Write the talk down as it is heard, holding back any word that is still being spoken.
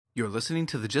You're listening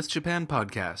to the Just Japan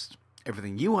podcast.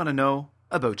 Everything you want to know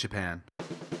about Japan.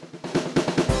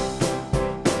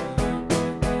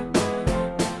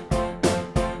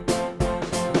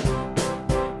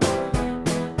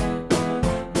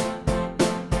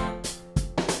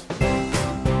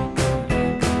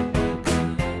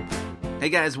 Hey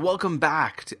guys, welcome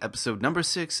back to episode number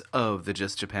 6 of the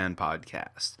Just Japan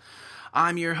podcast.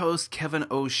 I'm your host, Kevin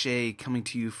O'Shea, coming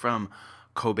to you from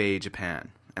Kobe,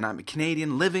 Japan. And I'm a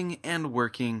Canadian living and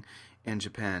working in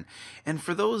Japan. And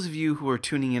for those of you who are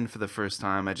tuning in for the first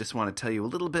time, I just want to tell you a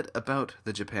little bit about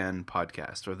the Japan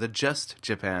podcast, or the Just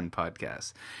Japan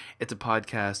podcast. It's a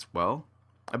podcast, well,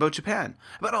 about Japan,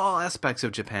 about all aspects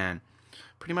of Japan.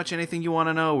 Pretty much anything you want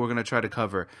to know, we're going to try to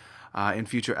cover in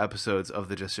future episodes of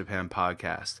the Just Japan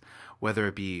podcast. Whether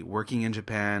it be working in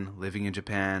Japan, living in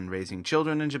Japan, raising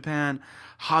children in Japan,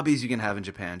 hobbies you can have in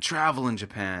Japan, travel in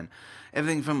Japan,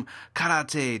 everything from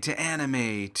karate to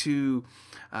anime to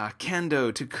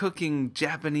kendo to cooking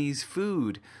Japanese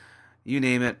food. You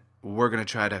name it, we're going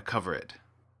to try to cover it.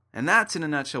 And that's in a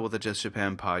nutshell what the Just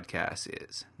Japan podcast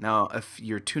is. Now, if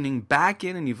you're tuning back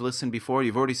in and you've listened before,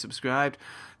 you've already subscribed,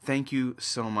 thank you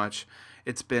so much.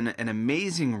 It's been an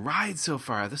amazing ride so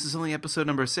far. This is only episode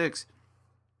number 6.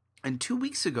 And 2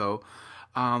 weeks ago,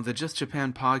 the Just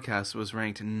Japan podcast was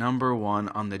ranked number 1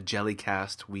 on the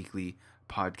Jellycast weekly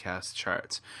podcast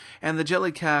charts. And the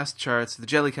Jellycast charts, the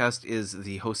Jellycast is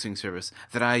the hosting service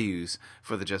that I use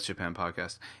for the Just Japan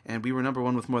podcast. And we were number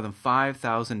 1 with more than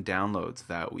 5,000 downloads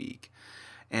that week.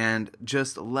 And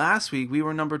just last week, we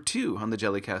were number 2 on the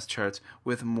Jellycast charts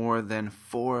with more than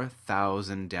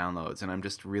 4,000 downloads. And I'm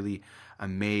just really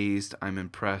amazed. I'm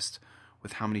impressed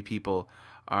with how many people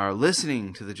are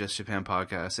listening to the Just Japan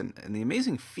podcast and the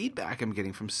amazing feedback I'm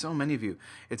getting from so many of you.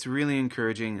 It's really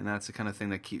encouraging, and that's the kind of thing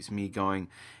that keeps me going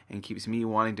and keeps me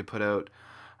wanting to put out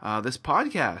this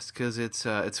podcast because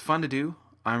it's fun to do.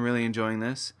 I'm really enjoying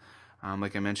this.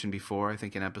 Like I mentioned before, I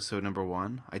think in episode number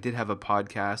 1, I did have a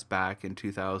podcast back in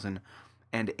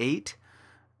 2008,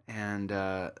 and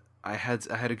I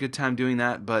had a good time doing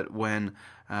that. But when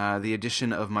the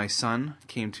addition of my son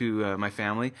came to my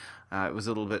family, it was a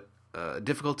little bit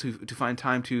difficult to find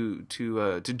time to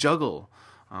juggle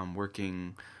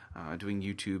working, doing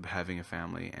YouTube, having a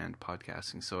family, and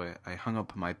podcasting. So I hung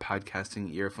up my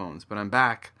podcasting earphones, but I'm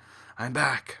back.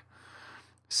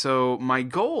 So my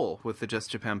goal with the Just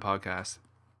Japan podcast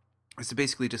is to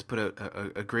basically just put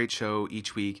out a great show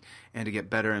each week and to get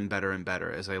better and better and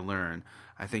better as I learn.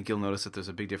 I think you'll notice that there's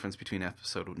a big difference between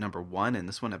episode number 1 and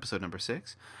this one, episode number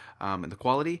 6. And the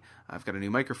quality, I've got a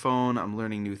new microphone, I'm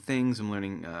learning new things, I'm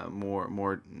learning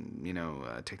more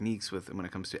techniques when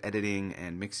it comes to editing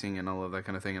and mixing and all of that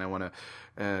kind of thing. And I want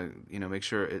to make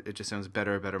sure it just sounds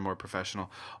better, more professional.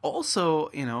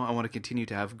 Also, I want to continue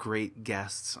to have great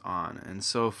guests on. And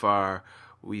so far,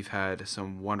 we've had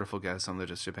some wonderful guests on the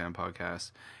Just Japan podcast.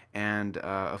 And,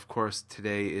 of course,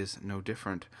 today is no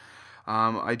different.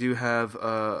 I do have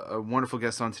a wonderful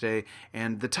guest on today,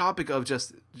 and the topic of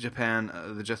Just Japan,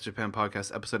 the Just Japan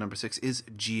podcast, episode number 6, is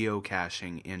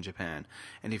geocaching in Japan.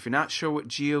 And if you're not sure what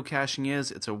geocaching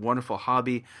is, it's a wonderful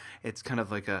hobby. It's kind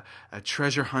of like a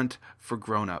treasure hunt for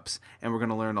grown-ups, and we're going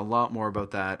to learn a lot more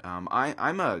about that. I'm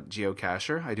a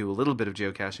geocacher. I do a little bit of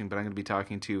geocaching, but I'm going to be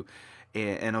talking to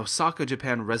an Osaka,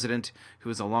 Japan resident who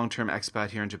is a long-term expat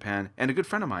here in Japan, and a good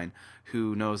friend of mine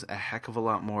who knows a heck of a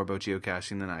lot more about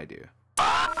geocaching than I do.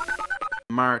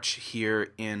 March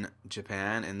here in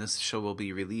Japan, and this show will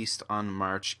be released on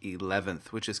March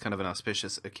 11th, which is kind of an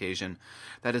auspicious occasion.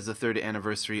 That is the 3rd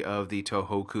anniversary of the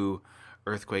Tohoku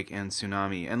earthquake and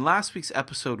tsunami. And last week's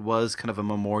episode was kind of a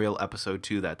memorial episode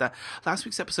to that. Last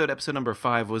week's episode number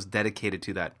 5, was dedicated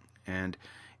to that. And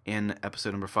in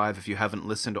episode number 5, if you haven't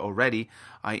listened already,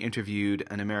 I interviewed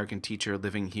an American teacher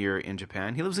living here in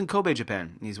Japan. He lives in Kobe,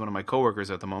 Japan. He's one of my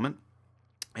coworkers at the moment.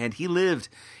 And he lived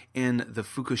in the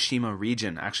Fukushima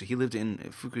region. Actually, he lived in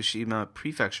Fukushima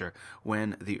Prefecture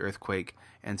when the earthquake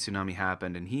and tsunami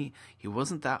happened. And he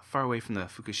wasn't that far away from the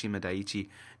Fukushima Daiichi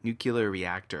nuclear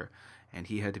reactor. And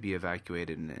he had to be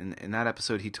evacuated. And in that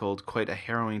episode, he told quite a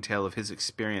harrowing tale of his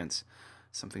experience.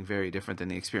 Something very different than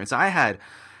the experience I had.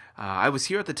 I was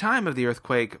here at the time of the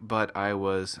earthquake, but I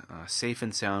was safe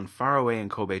and sound far away in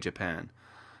Kobe, Japan.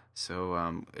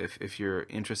 So if you're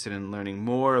interested in learning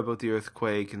more about the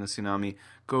earthquake and the tsunami,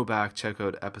 go back, check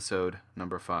out episode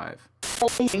number 5.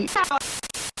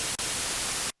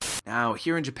 Now,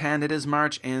 here in Japan, it is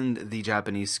March, and the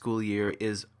Japanese school year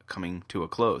is coming to a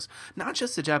close. Not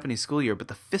just the Japanese school year, but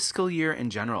the fiscal year in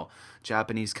general.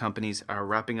 Japanese companies are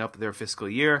wrapping up their fiscal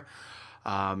year.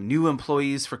 New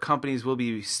employees for companies will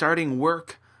be starting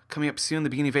work coming up soon, the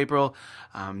beginning of April.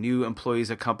 New employees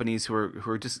at companies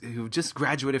who've just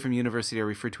graduated from university are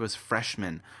referred to as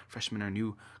freshmen. Freshmen are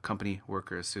new company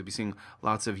workers. So you'll be seeing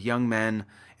lots of young men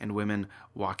and women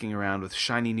walking around with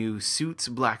shiny new suits,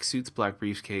 black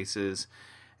briefcases,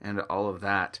 and all of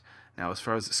that. Now, as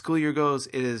far as the school year goes,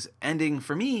 it is ending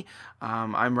for me.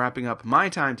 I'm wrapping up my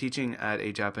time teaching at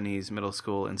a Japanese middle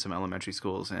school and some elementary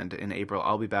schools, and in April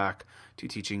I'll be back to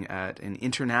teaching at an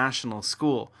international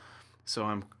school. So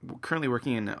I'm currently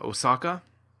working in Osaka.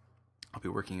 I'll be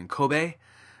working in Kobe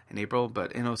in April,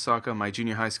 but in Osaka, my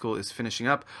junior high school is finishing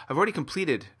up. I've already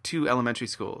completed 2 elementary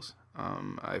schools.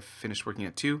 I've finished working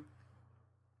at 2,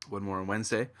 one more on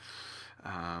Wednesday.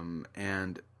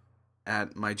 And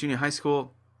at my junior high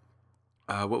school,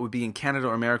 what would be in Canada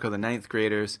or America, the 9th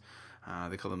graders,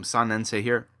 they call them Sannensei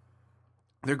here,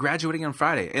 they're graduating on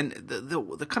Friday. And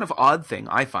the kind of odd thing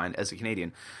I find as a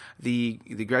Canadian, the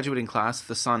graduating class,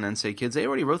 the Sannensei kids, they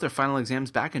already wrote their final exams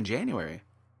back in January,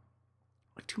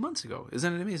 like 2 months ago.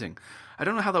 Isn't it amazing? I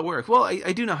don't know how that works. Well,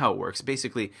 I do know how it works.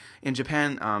 Basically, in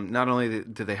Japan, not only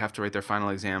do they have to write their final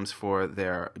exams for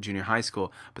their junior high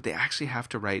school, but they actually have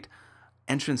to write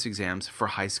entrance exams for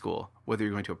high school. Whether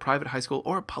you're going to a private high school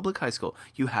or a public high school,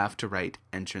 you have to write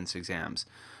entrance exams.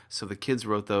 So the kids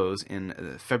wrote those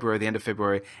in February, the end of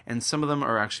February, and some of them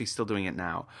are actually still doing it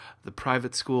now. The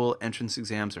private school entrance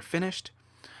exams are finished.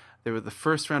 The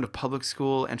first round of public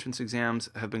school entrance exams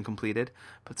have been completed,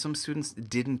 but some students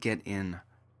didn't get in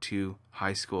to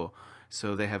high school.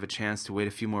 So they have a chance to wait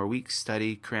a few more weeks,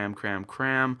 study, cram,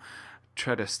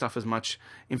 try to stuff as much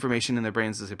information in their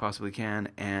brains as they possibly can,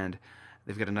 and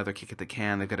they've got another kick at the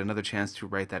can. They've got another chance to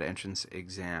write that entrance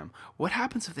exam. What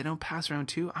happens if they don't pass round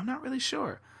 2? I'm not really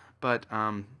sure. But,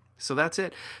 so that's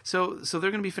it. So they're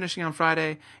going to be finishing on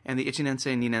Friday, and the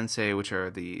Ichinensei and Ninensei, which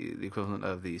are the equivalent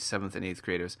of the 7th and 8th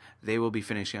graders, they will be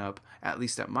finishing up, at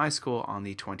least at my school, on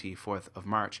the 24th of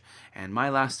March. And my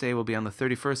last day will be on the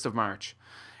 31st of March.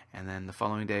 And then the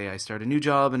following day, I start a new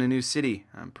job in a new city.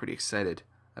 I'm pretty excited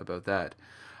about that.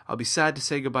 I'll be sad to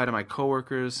say goodbye to my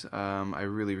coworkers. I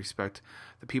really respect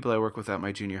the people I work with at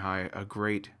my junior high, a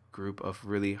great group of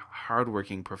really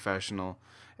hardworking professional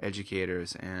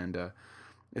educators, and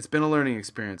it's been a learning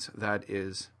experience, that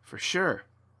is for sure.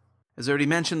 As I already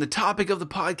mentioned, the topic of the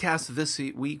podcast this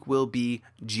week will be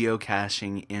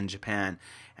geocaching in Japan.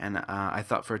 And I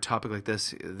thought for a topic like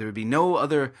this, there would be no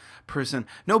better person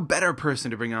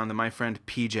to bring on than my friend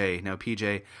PJ. Now,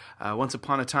 PJ, once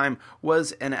upon a time,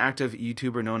 was an active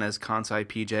YouTuber known as Kansai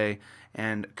PJ,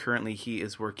 and currently he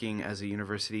is working as a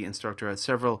university instructor at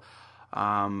several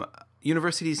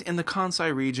universities in the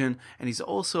Kansai region, and he's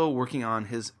also working on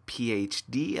his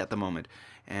PhD at the moment.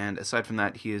 And aside from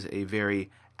that, he is a very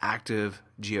active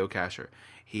geocacher.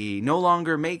 He no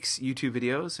longer makes YouTube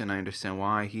videos, and I understand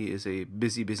why. He is a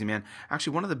busy man.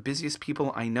 Actually, one of the busiest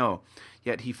people I know,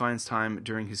 yet he finds time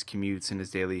during his commutes and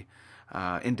his daily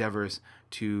endeavors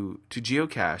to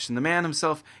geocache. And the man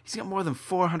himself, he's got more than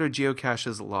 400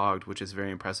 geocaches logged, which is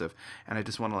very impressive. And I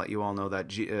just want to let you all know that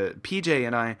PJ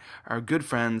and I are good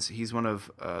friends. He's one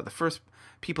of the first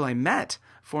people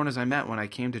foreigners I met when I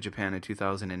came to Japan in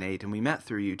 2008, and we met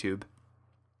through YouTube.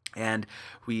 And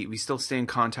we still stay in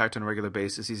contact on a regular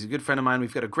basis. He's a good friend of mine.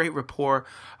 We've got a great rapport.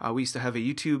 We used to have a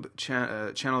YouTube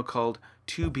channel called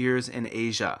 2 Beers in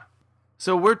Asia.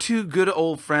 So we're 2 good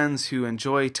old friends who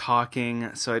enjoy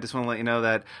talking. So I just want to let you know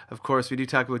that, of course, we do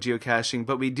talk about geocaching,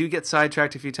 but we do get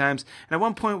sidetracked a few times. And at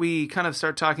one point, we kind of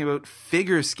start talking about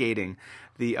figure skating.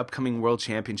 The upcoming World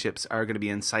Championships are going to be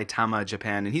in Saitama,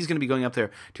 Japan, and he's going to be going up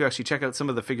there to actually check out some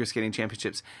of the figure skating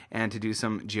championships and to do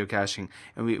some geocaching.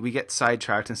 And we get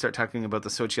sidetracked and start talking about the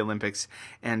Sochi Olympics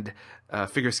and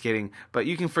figure skating, but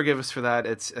you can forgive us for that.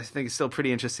 I think it's still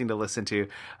pretty interesting to listen to.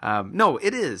 No,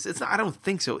 it is. It's not, I don't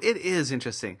think so. It is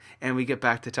interesting, and we get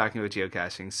back to talking about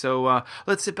geocaching. So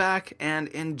let's sit back and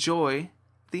enjoy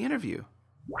the interview.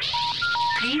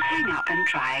 Please hang up and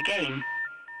try again.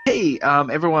 Hey,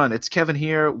 everyone, it's Kevin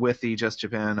here with the Just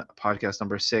Japan podcast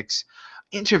number 6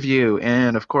 interview.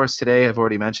 And of course, today I've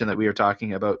already mentioned that we are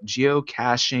talking about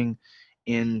geocaching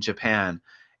in Japan.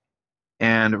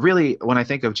 And really, when I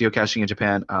think of geocaching in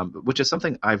Japan, which is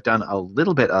something I've done a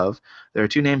little bit of, there are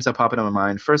 2 names that pop into my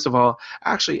mind. First of all,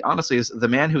 actually, honestly, is the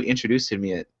man who introduced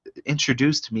me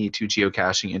to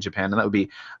geocaching in Japan, and that would be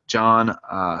John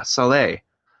Saleh. I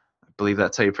believe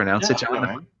that's how you pronounce it, John.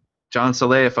 Right. John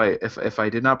Saleh, if I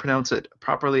did not pronounce it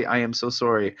properly, I am so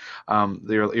sorry.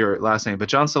 Your last name, but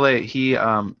John Saleh, he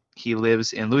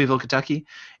lives in Louisville, Kentucky,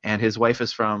 and his wife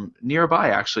is from nearby,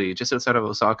 actually, just outside of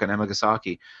Osaka in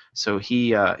Amagasaki. So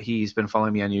he's been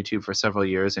following me on YouTube for several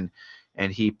years,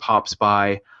 and he pops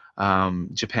by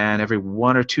Japan every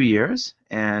 1 or 2 years,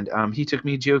 and he took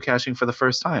me geocaching for the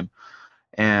first time.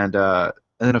 And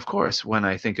then, of course, when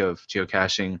I think of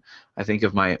geocaching, I think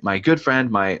of my good friend,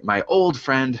 my old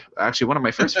friend, actually one of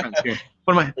my first friends here.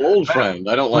 One of Old my friend.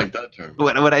 I don't like that term.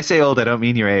 when I say old, I don't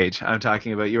mean your age. I'm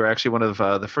talking about you were actually one of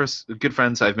the first good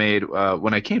friends I've made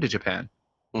when I came to Japan.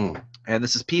 Mm. And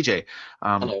this is PJ.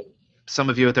 Um, Hello. some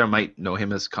of you out there might know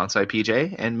him as Kansai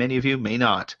PJ, and many of you may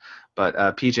not. But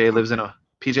PJ lives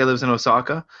in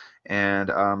Osaka, and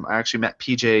I actually met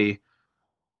PJ.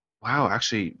 Wow,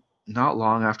 actually, not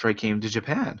long after I came to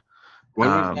Japan. When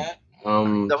was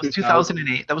Um, that? that was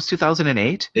 2008. That was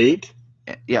 2008. 2008?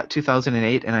 Yeah,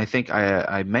 2008. And I think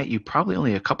I met you probably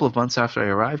only a couple of months after I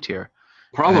arrived here.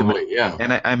 And Probably,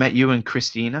 yeah. I met you and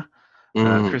Christina,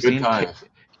 Good Christine times.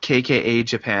 KKA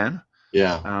Japan,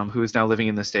 Yeah. who is now living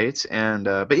in the States. And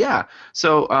but yeah,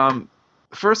 so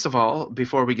first of all,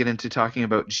 before we get into talking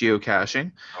about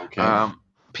geocaching, Okay.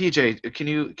 PJ, can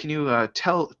you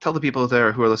tell the people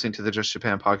there who are listening to the Just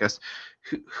Japan podcast,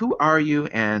 who are you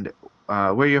and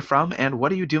where you're from and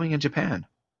what are you doing in Japan?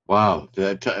 Wow.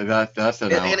 That's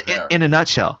an hour there. In a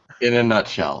nutshell. In a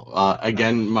nutshell.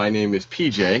 Again, my name is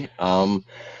PJ.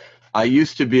 I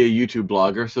used to be a YouTube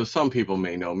blogger, so some people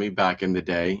may know me back in the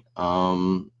day.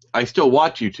 I still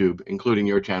watch YouTube, including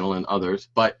your channel and others,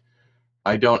 but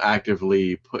I don't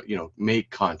actively make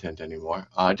content anymore,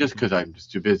 just because I'm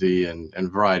just too busy and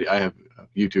variety. I have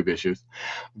YouTube issues.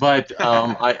 But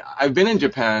I've been in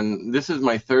Japan. This is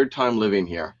my third time living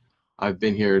here. I've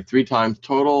been here 3 times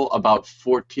total, about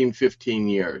 14, 15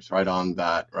 years, right on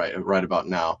that, right about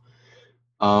now.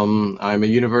 I'm a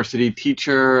university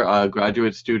teacher, a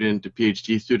graduate student, a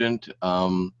PhD student.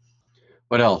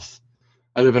 What else?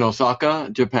 I live in Osaka,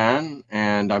 Japan,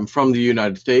 and I'm from the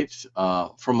United States,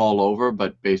 from all over,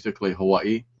 but basically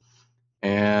Hawaii.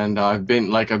 And I've been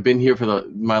here for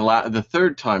the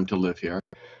third time to live here.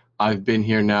 I've been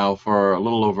here now for a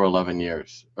little over 11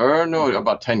 years, or no,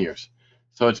 about 10 years.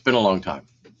 So it's been a long time.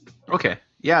 Okay.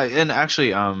 Yeah, and actually,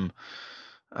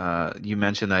 you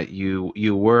mentioned that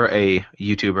you were a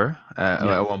YouTuber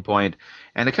Yeah. at one point,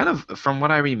 and it kind of, from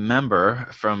what I remember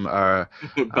from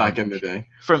Back in the day.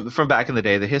 from back in the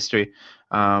day, the history,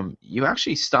 you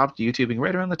actually stopped YouTubing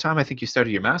right around the time I think you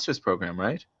started your master's program,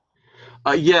 right?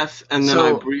 Yes, and then I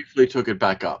So briefly took it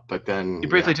back up, but then you yeah.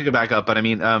 briefly took it back up, but I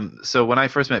mean, so when I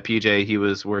first met PJ, he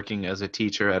was working as a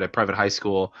teacher at a private high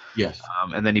school, Yes.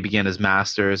 and then he began his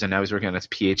master's, and now he's working on his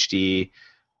PhD.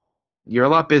 You're a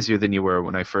lot busier than you were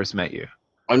when I first met you.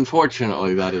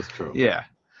 Unfortunately, that is true. Yeah.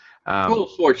 Well, Um,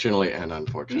 fortunately and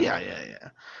unfortunately. yeah.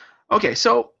 Okay,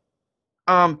 so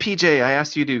PJ, I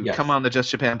asked you to Yes. come on the Just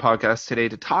Japan podcast today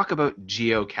to talk about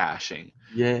geocaching.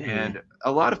 Yeah. And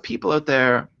a lot of people out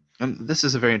there, and this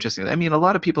is a very interesting. I mean, a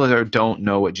lot of people out there don't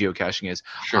know what geocaching is.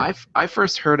 Sure. I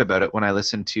first heard about it when I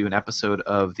listened to an episode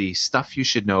of the Stuff You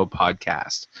Should Know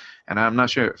podcast, and I'm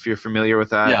not sure if you're familiar with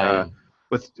that. Yeah.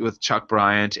 With Chuck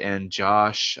Bryant and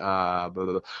Josh.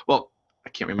 Well, I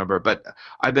can't remember, but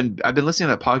I've been listening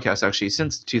to that podcast actually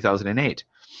since 2008.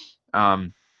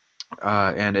 And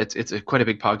it's quite a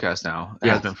big podcast now. It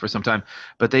has Yes. been for some time.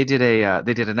 But they did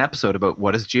an episode about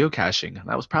what is geocaching. And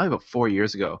that was probably about 4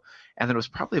 years ago. And then it was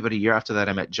probably about a year after that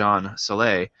I met John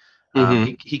Soleil.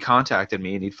 Mm-hmm. He contacted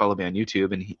me and he'd followed me on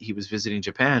YouTube, and he was visiting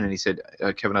Japan, and he said,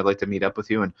 Kevin, I'd like to meet up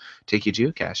with you and take you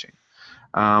geocaching.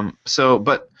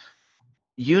 But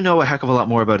you know a heck of a lot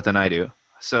more about it than I do.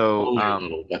 So, Only a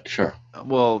little bit, sure.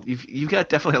 well, you've got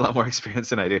definitely a lot more experience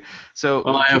than I do. So,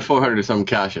 Well, I have 400 some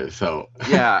caches, so.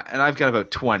 yeah, and I've got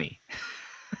about 20.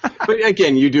 But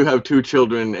again, you do have 2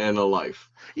 children and a life.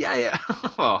 Yeah.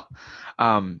 Well,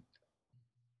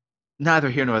 neither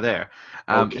here nor there.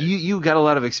 Okay. You got a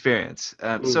lot of experience.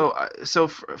 So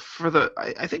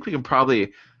I think we can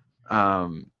probably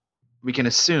we can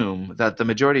assume that the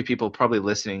majority of people probably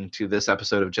listening to this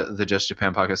episode of the Just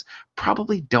Japan podcast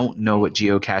probably don't know what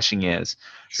geocaching is.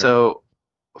 Sure. So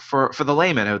for the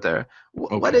layman out there,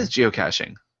 what is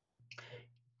geocaching?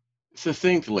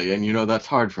 Succinctly, and that's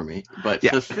hard for me, but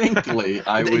Yeah. succinctly,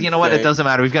 I would You know what? It say- doesn't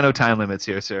matter. We've got no time limits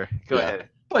here, sir. Go Yeah. ahead.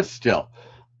 But still,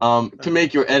 to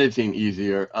make your editing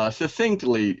easier,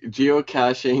 succinctly,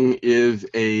 geocaching is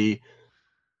a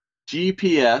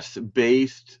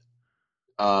GPS-based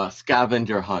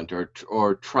scavenger hunt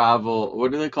or travel.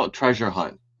 What do they call it? Treasure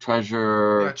hunt.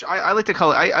 Treasure. Yeah, I like to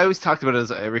call it. I always talked about it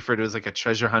as I refer to it as like a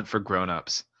treasure hunt for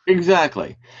grown-ups.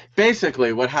 Exactly.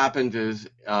 Basically, what happens is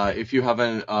if you have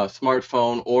a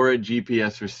smartphone or a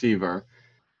GPS receiver,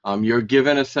 you're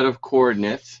given a set of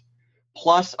coordinates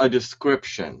plus a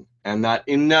description, and that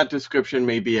in that description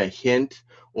may be a hint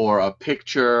or a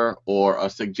picture or a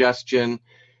suggestion.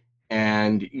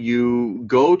 and you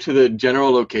go to the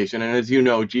general location. And as you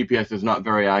know, GPS is not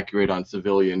very accurate on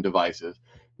civilian devices,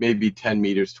 maybe 10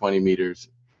 meters, 20 meters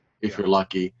if you're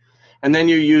lucky. And then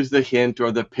you use the hint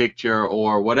or the picture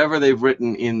or whatever they've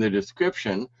written in the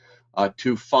description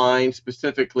to find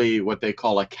specifically what they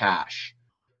call a cache,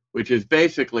 which is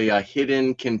basically a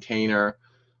hidden container.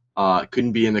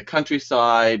 Couldn't be in the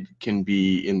countryside, can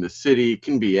be in the city,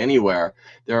 can be anywhere.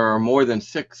 There are more than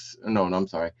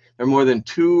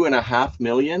 2.5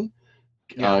 million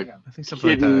I think something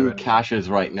like that. hidden caches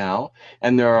right now.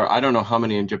 And there are, I don't know how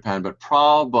many in Japan, but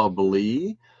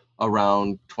probably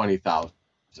around 20,000,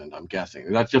 I'm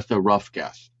guessing. That's just a rough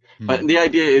guess. But the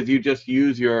idea is you just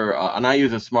use your, and I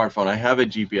use a smartphone. I have a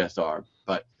GPSR,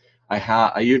 but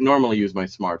I normally use my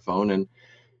smartphone. And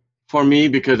for me,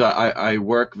 because I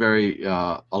work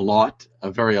a lot,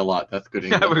 that's good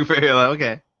English. I work very a lot,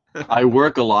 okay. I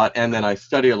work a lot, and then I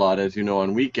study a lot, as you know,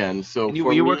 on weekends. So and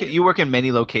you work in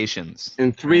many locations.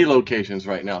 In 3 locations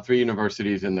right now, 3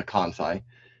 universities in the Kansai.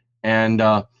 And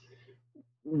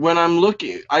when I'm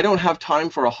looking, I don't have time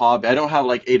for a hobby. I don't have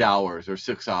like 8 hours or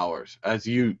 6 hours, as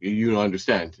you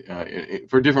understand.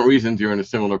 For different reasons, you're in a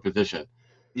similar position.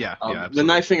 Yeah, absolutely. The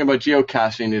nice thing about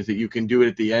geocaching is that you can do it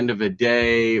at the end of a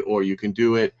day, or you can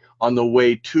do it on the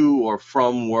way to or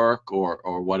from work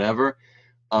or whatever.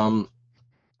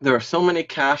 There are so many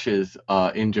caches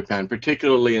in Japan,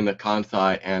 particularly in the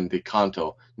Kansai and the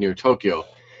Kanto near Tokyo,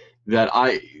 that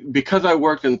because I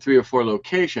worked in 3 or 4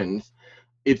 locations,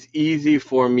 it's easy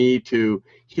for me to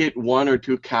hit 1 or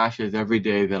 2 caches every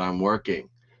day that I'm working.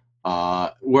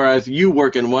 Whereas you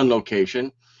work in 1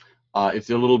 location, it's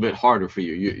a little bit harder for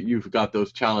you. You've got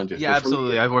those challenges. Yeah,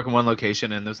 absolutely. I work in 1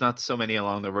 location, and there's not so many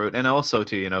along the route. And also,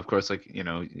 too, of course, like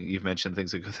you've mentioned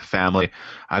things like with the family.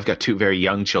 I've got 2 very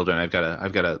young children. I've got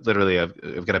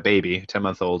a baby,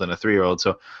 10-month-old, and a 3-year-old.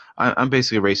 So I'm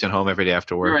basically racing home every day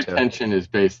after work. Your attention is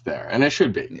based there, and it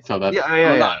should be. So that's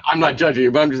I'm not judging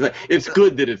you, but I'm just saying it's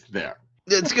good that it's there.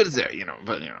 It's good as there,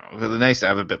 but it's nice to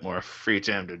have a bit more free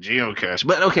time to geocache.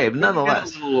 But okay,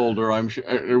 nonetheless, a little older, I'm sure.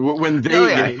 When they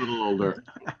get a little older,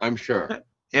 I'm sure.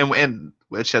 And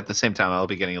which at the same time I'll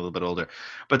be getting a little bit older,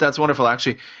 but that's wonderful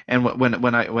actually. And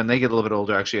when they get a little bit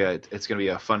older, actually, it's going to be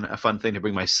a fun thing to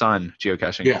bring my son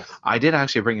geocaching. Yeah, I did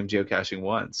actually bring him geocaching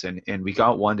once, and we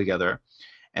got one together,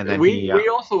 and then we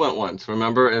also went once.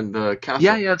 Remember in the castle?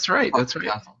 Yeah, that's right. That's right.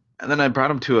 Castle. And then I brought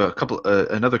him to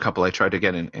another couple I tried to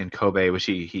get in Kobe, which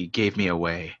he gave me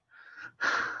away.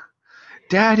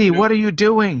 Daddy, what are you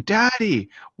doing? Daddy,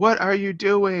 what are you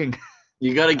doing?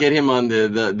 You got to get him on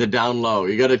the down low.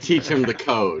 You got to teach him the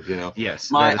code, Yes,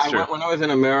 that is true. When I was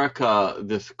in America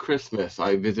this Christmas,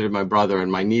 I visited my brother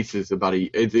and my niece is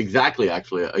it's exactly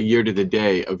actually a year to the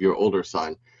day of your older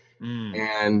son.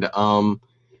 And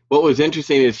what was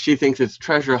interesting is she thinks it's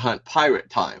treasure hunt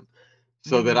pirate time.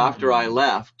 So that after I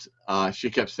left, she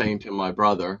kept saying to my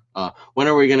brother, when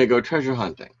are we going to go treasure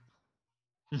hunting?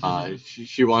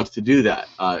 She wants to do that.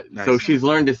 Nice. So she's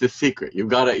learned it's a secret. You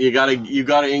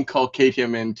gotta inculcate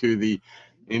him into the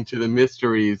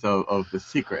mysteries of the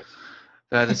secret.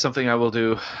 That is something I will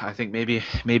do. I think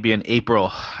maybe in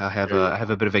April I have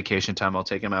a bit of vacation time. I'll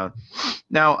take him out.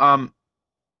 Now,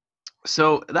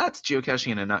 so that's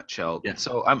geocaching in a nutshell. Yeah.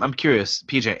 So I'm curious,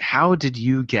 PJ, how did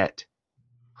you get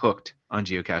hooked on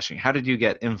geocaching? How did you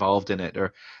get involved in it,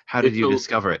 or how did you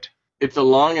discover it? It's a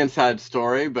long and sad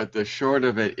story, but the short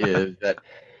of it is that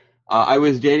I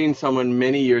was dating someone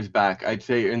many years back, I'd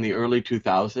say in the early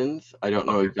 2000s, I don't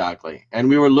know exactly, and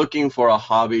we were looking for a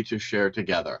hobby to share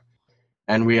together.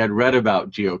 And we had read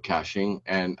about geocaching,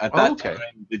 and at that time,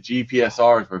 the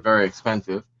GPSRs were very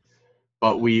expensive,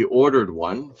 but we ordered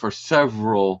one for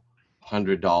several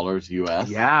 $100 US.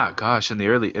 Yeah, gosh, in the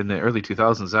early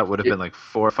 2000s, that would have been like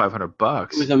 $400 or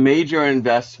 $500. It was a major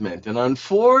investment, and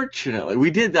unfortunately, we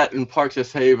did that in part to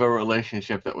save a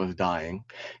relationship that was dying.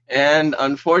 And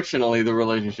unfortunately, the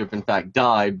relationship in fact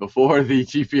died before the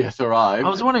GPS arrived. I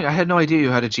was wondering, I had no idea you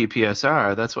had a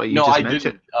GPSR. That's why you just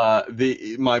mentioned.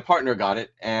 Didn't. My partner got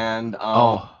it, and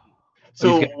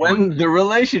so when the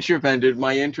relationship ended,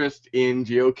 my interest in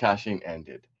geocaching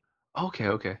ended.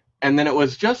 Okay. And then it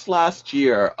was just last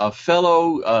year, a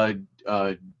fellow a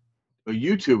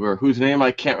YouTuber whose name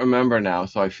I can't remember now,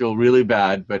 so I feel really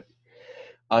bad, but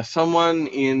someone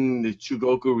in the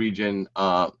Chugoku region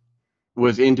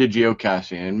was into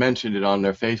geocaching and mentioned it on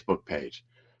their Facebook page,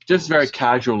 just very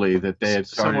casually that they had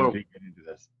started to get into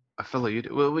this. A fellow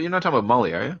YouTuber? Well, you're not talking about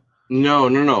Mully, are you?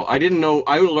 No. I didn't know.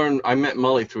 I met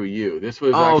Mully through you. This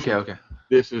was okay.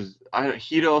 This is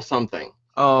Hito something.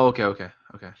 Oh, okay.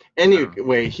 Okay.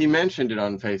 Anyway, he mentioned it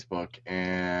on Facebook,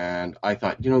 and I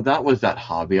thought, that was that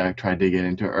hobby I tried to get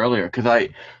into earlier, because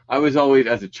I was always,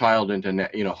 as a child,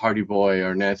 into, Hardy Boy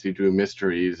or Nancy Drew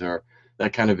mysteries or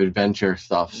that kind of adventure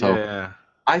stuff. So Yeah.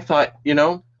 I thought,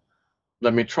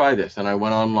 let me try this. And I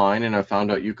went online and I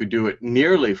found out you could do it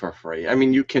nearly for free. I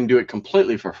mean, you can do it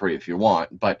completely for free if you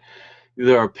want, but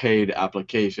there are paid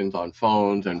applications on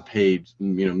phones and paid,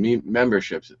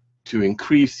 memberships to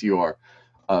increase your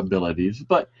abilities.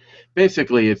 But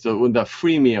basically, it's the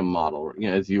freemium model,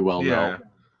 as you well know. Yeah.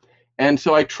 And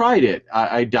so I tried it.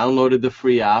 I downloaded the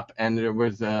free app, and there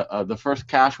was the first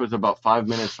cache was about 5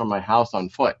 minutes from my house on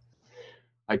foot.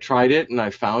 I tried it and I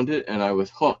found it and I was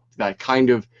hooked. That kind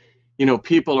of,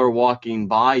 people are walking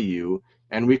by you,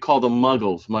 and we call them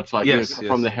muggles, much like Yes.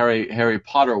 from the Harry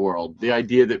Potter world. The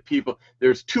idea that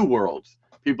there's two worlds: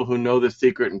 people who know the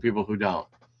secret and people who don't.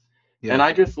 Yeah. And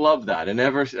I just love that. And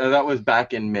that was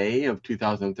back in May of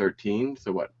 2013.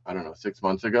 So what? I don't know, 6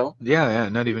 months ago. Yeah. Yeah.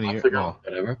 Not even a year. Months ago,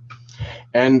 whatever.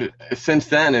 And since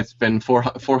then, it's been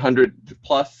 400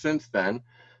 plus since then.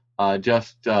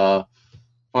 Just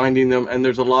finding them, and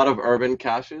there's a lot of urban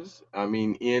caches. I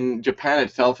mean, in Japan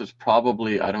itself is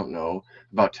probably, I don't know,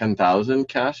 about 10,000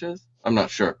 caches. I'm not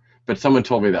sure, but someone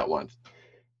told me that once.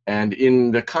 And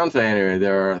in the Kansai area,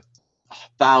 there are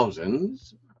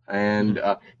thousands, and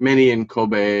many in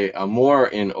Kobe, more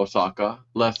in Osaka,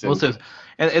 less in.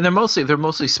 And they're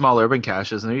mostly small urban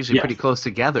caches, and they're usually Yes. pretty close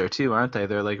together too, aren't they?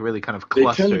 They're like really kind of They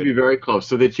tend to clustered. be very close,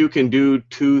 so that you can do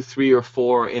 2, 3, or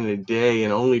 4 in a day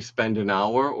and only spend an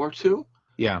hour or two.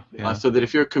 Yeah. Yeah. So that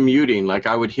if you're commuting, like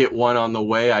I would hit one on the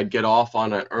way, I'd get off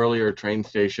on an earlier train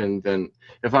station than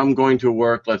if I'm going to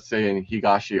work, let's say in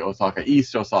Higashi Osaka,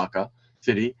 East Osaka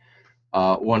City,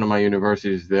 one of my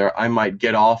universities there, I might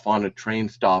get off on a train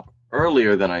stop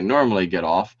earlier than I normally get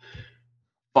off.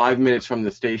 5 minutes from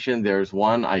the station, there's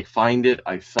one. I find it,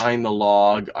 I sign the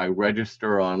log, I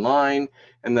register online,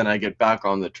 and then I get back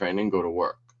on the train and go to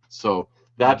work. So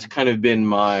that's kind of been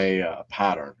my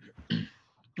pattern.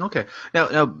 Okay.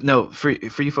 Now, for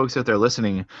you folks out there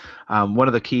listening, one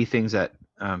of the key things that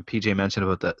PJ mentioned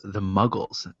about the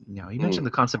Muggles, he mentioned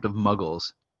the concept of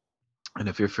Muggles, and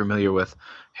if you're familiar with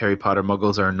Harry Potter,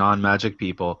 Muggles are non-magic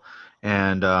people,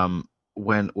 and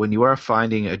when you are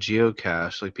finding a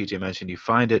geocache, like PJ mentioned, you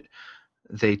find it,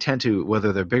 they tend to,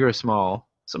 whether they're big or small,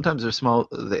 sometimes they're small,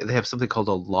 they have something called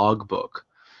a logbook.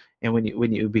 And when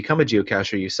you become a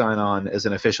geocacher, you sign on as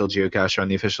an official geocacher on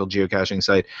the official geocaching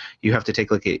site. You have to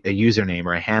take like a username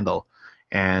or a handle,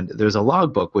 and there's a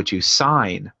logbook which you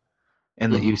sign,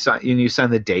 and that you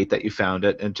sign the date that you found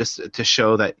it, and just to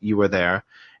show that you were there,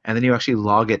 and then you actually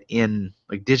log it in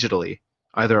like digitally,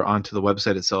 either onto the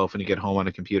website itself when you get home on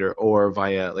a computer, or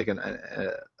via like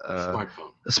a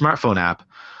smartphone app.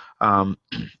 And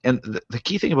the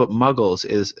key thing about Muggles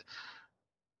is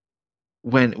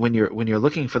when you're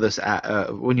looking for this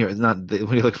when you're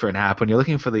looking for an app, when you're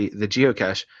looking for the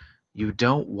geocache, you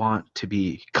don't want to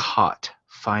be caught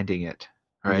finding it,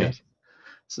 right? Yes.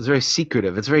 So it's very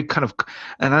secretive. It's very kind of,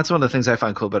 and that's one of the things I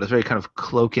find cool about it. It's very kind of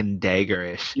cloak and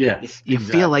dagger-ish. Yes, You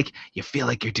exactly. feel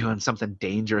like you're doing something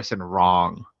dangerous and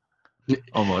wrong,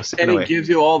 almost. And it gives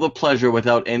you all the pleasure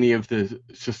without any of the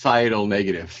societal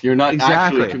negatives. You're not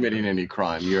actually committing any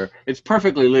crime. It's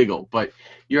perfectly legal, but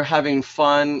you're having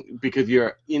fun because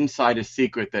you're inside a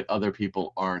secret that other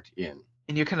people aren't in.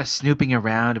 And you're kind of snooping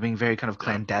around and being very kind of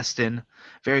clandestine,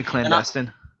 very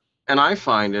clandestine. And I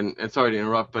find, and sorry to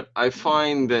interrupt, but I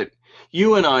find that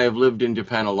you and I have lived in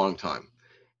Japan a long time,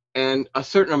 and a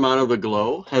certain amount of the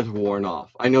glow has worn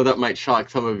off. I know that might shock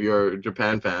some of your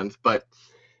Japan fans, but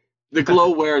the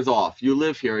glow wears off. You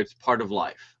live here, it's part of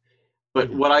life. But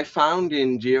what I found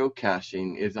in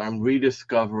geocaching is I'm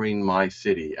rediscovering my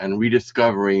city and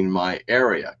rediscovering my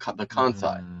area, the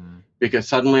Kansai. Because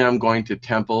suddenly I'm going to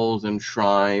temples and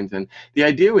shrines. And the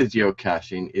idea with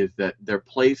geocaching is that they're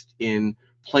placed in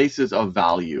places of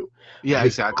value. Yeah,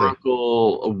 exactly. A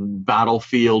historical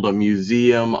battlefield, a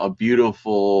museum, a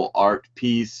beautiful art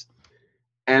piece.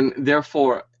 And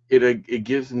therefore, it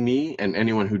gives me and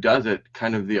anyone who does it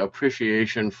kind of the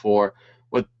appreciation for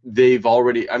what they've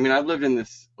already. I mean, I've lived in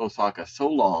this Osaka so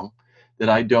long that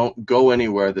I don't go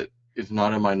anywhere that is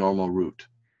not in my normal route.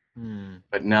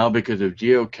 But now, because of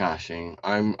geocaching,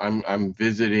 I'm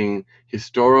visiting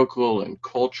historical and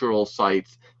cultural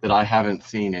sites that I haven't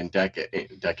seen in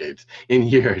decades, in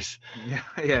years.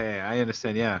 Yeah, I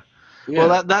understand. Yeah.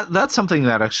 Well, that's something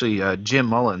that actually Jim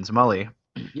Mully.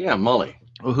 Yeah, Mully.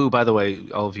 Who, by the way,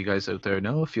 all of you guys out there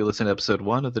know, if you listen to episode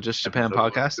 1 of the Just Japan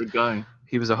podcast, good guy.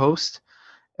 He was a host.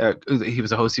 He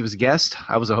was a host. He was a guest.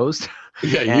 I was a host.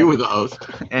 Yeah, you And were the host.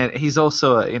 and he's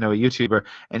also a YouTuber.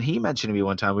 And he mentioned to me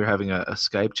one time we were having a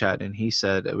Skype chat, and he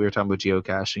said we were talking about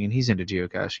geocaching, and he's into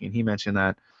geocaching, and he mentioned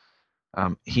that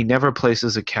he never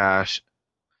places a cache.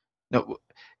 No,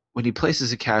 when he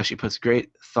places a cache, he puts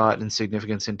great thought and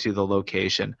significance into the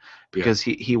location Yeah. because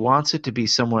he wants it to be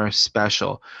somewhere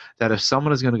special. That if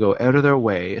someone is going to go out of their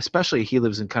way, especially he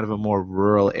lives in kind of a more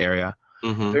rural area,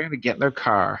 Mm-hmm. they're going to get in their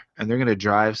car and they're going to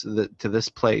drive to this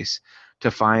place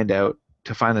to find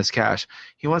this cache.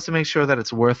 He wants to make sure that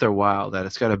it's worth their while, that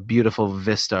it's got a beautiful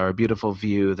vista or a beautiful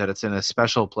view, that it's in a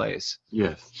special place.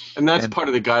 Yes, and that's And part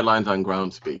of the guidelines on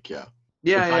ground speak. Yeah,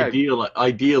 yeah, it's yeah,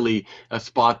 ideally a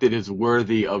spot that is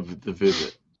worthy of the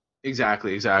visit.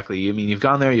 exactly, exactly. I mean, you've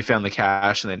gone there, you found the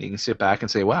cache, and then you can sit back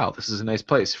and say, "Wow, this is a nice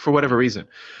place." For whatever reason,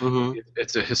 Mm-hmm.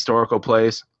 it's a historical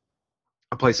place,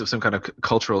 a place of some kind of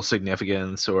cultural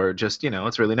significance, or just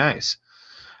it's really nice.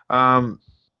 Um,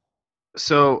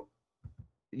 so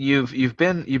you've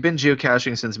been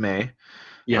geocaching since May,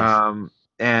 Yes. um,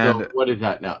 So and what is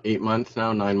that now? 8 months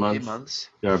now? 9 months? 8 months,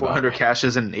 Thereabout. 400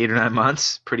 caches in 8 or 9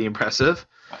 months, pretty impressive.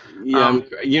 Yeah, Um,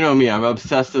 you know me. I'm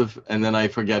obsessive, and then I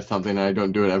forget something, and I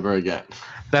don't do it ever again.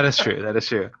 that is true. That is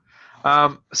true.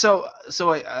 I'm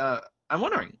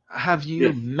wondering, have you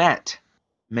Yes. met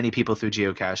many people through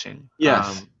geocaching?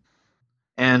 Yes.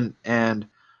 And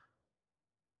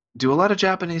do a lot of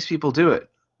Japanese people do it?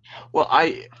 Well,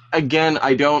 I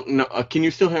don't know. Can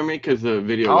you still hear me? Because the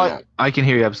video Oh, went out. I can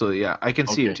hear you absolutely. Yeah, I can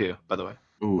see you Okay. too. By the way.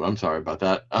 Ooh, I'm sorry about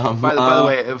that. By the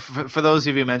way, for those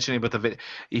of you mentioning about the video,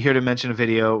 you hear to mention a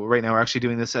video right now. We're actually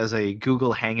doing this as a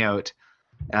Google Hangout,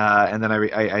 and then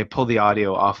I pull the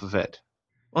audio off of it.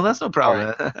 Well, that's no all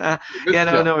right, problem. but Yeah,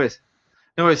 no, still. no worries,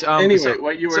 no worries. Anyway,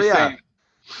 what you So were yeah. saying,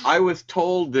 I was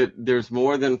told that there's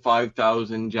more than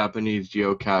 5,000 Japanese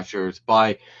geocachers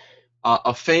by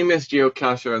a famous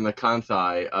geocacher in the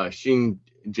Kansai, Shin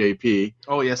JP.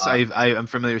 Oh yes, Uh, I'm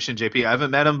familiar with Shin JP. I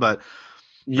haven't met him, but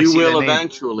I you see that will name.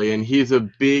 eventually, and he's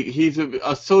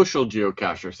a social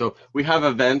geocacher. So we have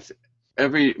events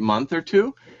every month or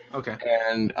two, Okay.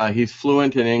 and he's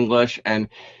fluent in English. And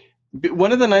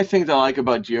one of the nice things I like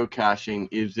about geocaching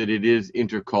is that it is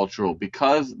intercultural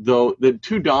because though the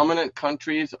two dominant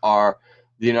countries are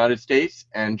the United States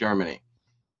and Germany,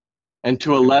 and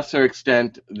to a Okay. lesser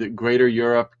extent, the greater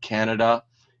Europe, Canada,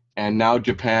 and now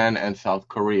Japan and South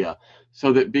Korea.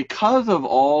 So that because of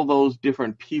all those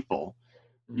different people,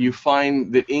 you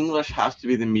find that English has to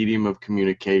be the medium of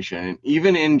communication. And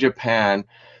even in Japan,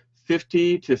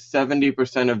 50 to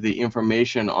 70% of the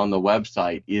information on the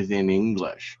website is in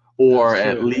English, That or is at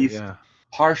true. least Yeah.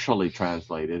 partially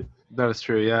translated. That is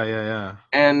true. Yeah, yeah, yeah.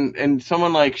 And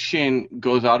someone like Shin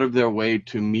goes out of their way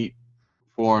to meet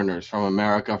foreigners from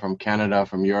America, from Canada,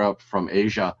 from Europe, from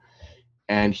Asia.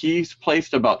 And he's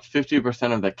placed about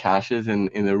 50% of the caches in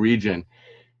the region.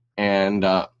 And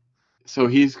so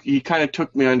he kind of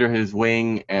took me under his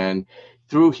wing, and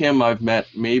through him I've met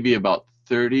maybe about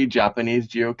 30 Japanese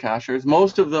geocachers.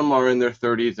 Most of them are in their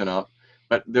 30s and up,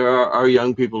 but there are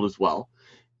young people as well.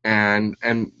 And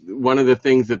one of the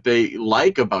things that they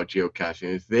like about geocaching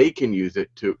is they can use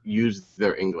it to use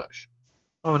their English,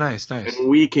 Oh, nice, nice. and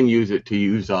we can use it to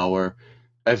use our,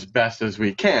 as best as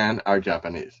we can, our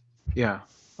Japanese. Yeah.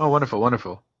 Oh, wonderful,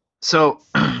 wonderful. So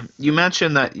you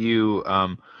mentioned that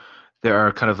there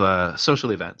are kind of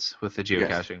social events with the Yes.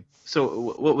 geocaching.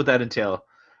 So what would that entail?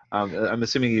 I'm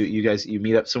assuming you guys you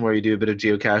meet up somewhere, you do a bit of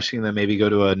geocaching, and then maybe go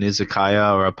to a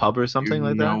izakaya or a pub or You something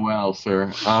like know that. well,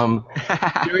 sir.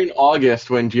 During August,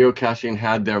 when geocaching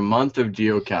had their month of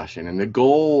geocaching, and the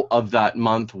goal of that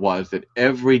month was that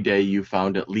every day you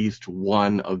found at least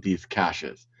one of these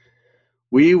caches.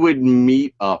 We would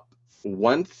meet up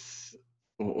once,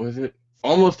 what was it?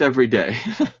 Almost every day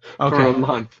for Okay. a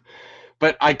month.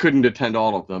 But I couldn't attend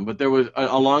all of them. But there was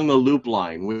along the loop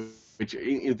line, which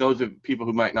those of people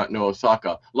who might not know Osaka,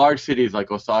 large cities like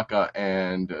Osaka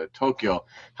and Tokyo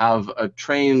have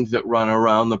trains that run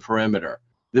around the perimeter,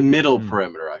 the middle Mm,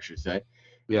 perimeter, I should say,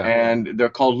 yeah. and they're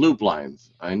called loop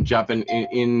lines. In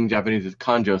Japanese, it's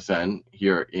kanjo-sen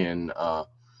here in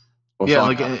Yeah,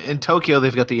 like Osaka. in Tokyo,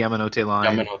 they've got the Yamanote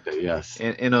line. Yamanote, yes.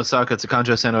 In Osaka, it's a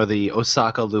Kanjo-sen or the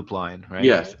Osaka Loop line, right?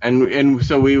 Yes, and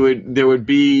so there would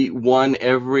be one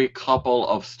every couple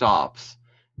of stops,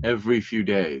 every few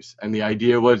days, and the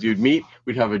idea was you'd meet,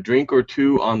 we'd have a drink or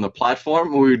two on the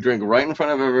platform, we would drink right in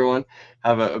front of everyone,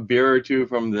 have a beer or two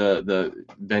from the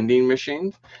vending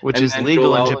machines, Which and is then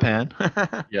legal go in out, Japan.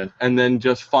 yes, and then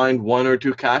just find one or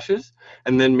two caches,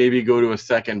 and then maybe go to a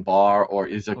second bar or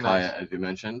Oh, nice. izakaya, as you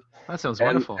mentioned. That sounds And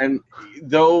wonderful. and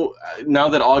though now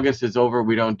that August is over,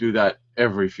 we don't do that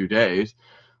every few days.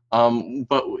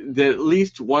 But at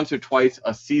least once or twice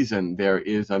a season there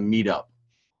is a meetup.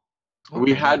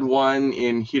 We Okay, had nice. one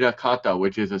in Hirakata,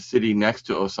 which is a city next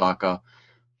to Osaka,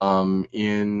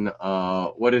 in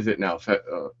what is it now?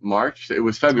 March? It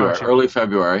was It's February, March, yeah. early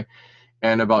February,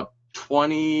 and about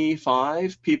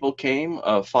 25 people came,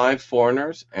 5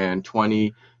 foreigners and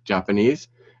 20 Japanese.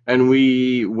 And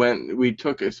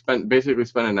basically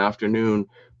spent an afternoon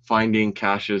finding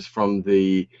caches from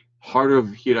the heart of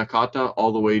Hirakata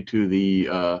all the way to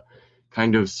the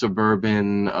kind of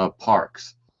suburban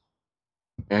parks.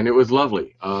 And it was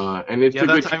lovely. And it's Yeah, a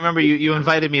good I remember you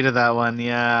invited me to that one.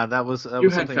 Yeah, that You was had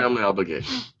something. family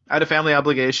obligations. I had a family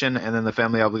obligation, and then the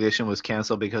family obligation was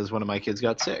canceled because one of my kids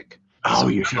got sick. Oh, So,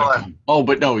 you should have come. Oh,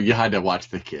 but no, you had to watch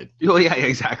the kid. oh yeah,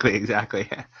 exactly.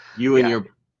 You and Yeah, your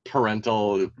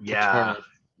yeah.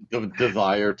 paternal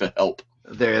desire to help.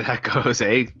 There that goes.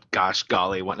 Eh? Gosh,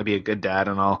 golly, wanting to be a good dad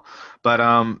and all. But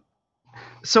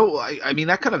so I mean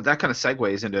that kind of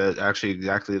segues into actually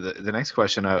exactly the next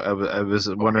question. I was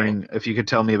Okay. wondering if you could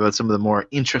tell me about some of the more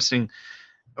interesting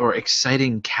or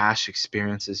exciting cache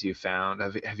experiences you found.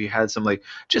 Have you had some like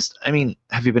just I mean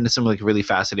have you been to some like really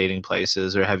fascinating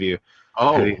places or have you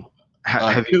Oh,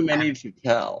 have you too many to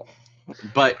tell.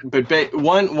 But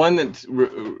one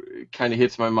that kind of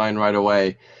hits my mind right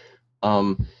away.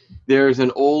 Um, there's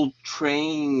an old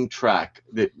train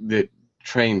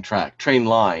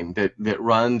line that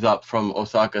runs up from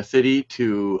Osaka City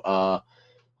to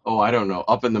I don't know,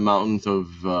 up in the mountains of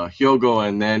Hyogo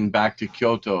and then back to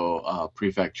Kyoto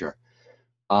prefecture.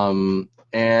 And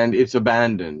it's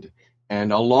abandoned.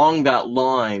 And along that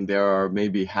line, there are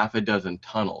maybe half a dozen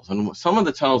tunnels. And some of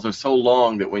the tunnels are so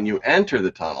long that when you enter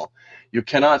the tunnel, you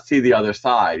cannot see the other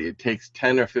side. It takes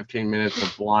 10 or 15 minutes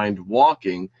of blind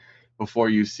walking before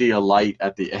you see a light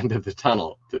at the end of the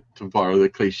tunnel, to borrow the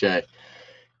cliche.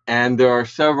 And there are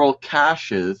several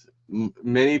caches,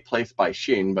 many placed by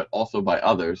Shin, but also by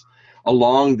others,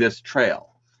 along this trail.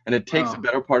 And it takes a oh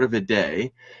better part of a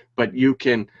day, but you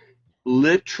can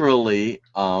literally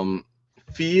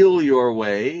feel your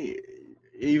way.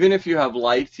 Even if you have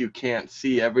lights, you can't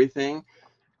see everything,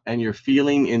 and you're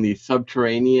feeling in these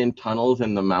subterranean tunnels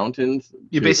in the mountains.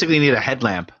 you basically need a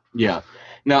headlamp. Yeah.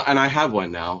 Now, and I have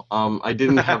one now. I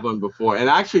didn't have one before. And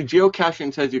actually,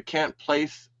 geocaching says you can't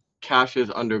place caches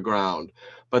underground,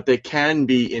 but they can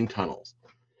be in tunnels.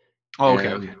 Oh, okay,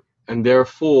 And okay. and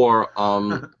therefore,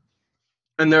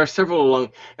 and there are several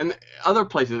along, and other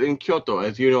places in Kyoto.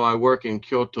 As you know, I work in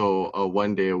Kyoto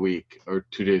 1 day a week or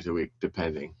 2 days a week,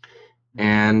 depending.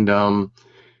 And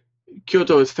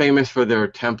Kyoto is famous for their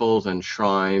temples and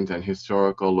shrines and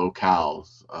historical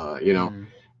locales, Mm.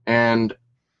 and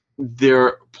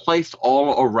they're placed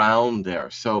all around there.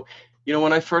 So,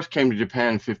 when I first came to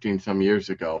Japan 15 some years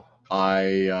ago,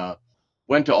 I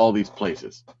went to all these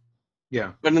places.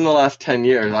 Yeah. But in the last 10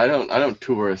 years, I don't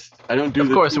tourist. I don't do Of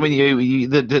the course, when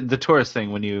tourist. the tourist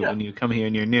thing Yeah. when you come here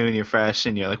and you're new and you're fresh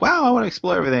and you're like, wow, I want to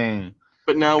explore everything.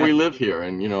 But now Eh, we live here,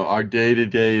 and our day to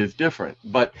day is different.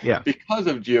 But Yeah. because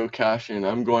of geocaching,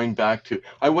 I'm going back to.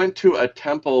 I went to a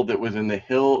temple that was in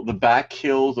the back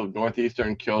hills of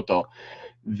northeastern Kyoto,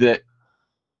 that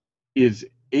is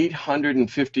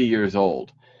 850 years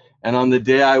old. And on the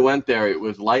day I went there, it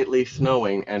was lightly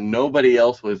snowing, and nobody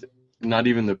else was, not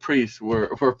even the priests, were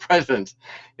present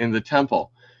in the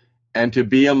temple. And to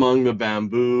be among the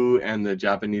bamboo and the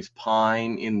Japanese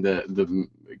pine in the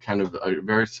kind of a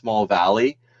very small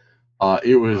valley,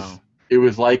 it was Wow. it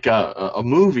was like a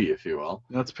movie, if you will.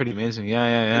 That's pretty amazing. Yeah,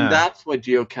 yeah, And yeah. that's what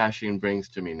geocaching brings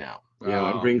to me now. And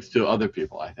Wow. brings to other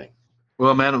people, I think.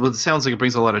 Well, man, it sounds like it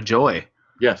brings a lot of joy.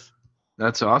 Yes.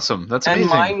 That's awesome. That's And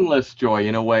amazing. mindless joy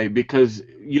in a way, because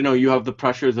you have the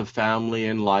pressures of family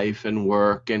and life and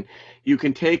work, and you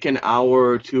can take an hour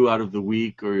or two out of the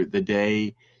week or the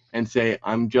day and say,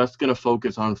 I'm just going to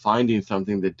focus on finding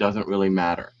something that doesn't really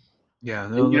matter. Yeah.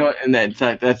 And No, and that's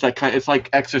that kind. It's like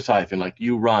exercising, like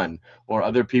you run or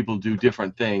other people do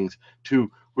different things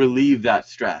to relieve that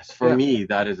stress. For yeah. me,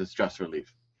 that is a stress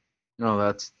relief. No,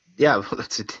 that's yeah. Well,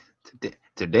 it's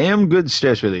a damn good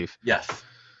stress relief. Yes.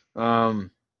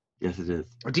 Um, Yes, it is.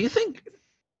 do you think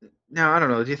now? I don't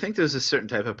know. Do you think there's a certain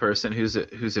type of person who's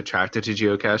attracted to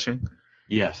geocaching?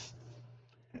 Yes.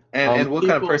 And what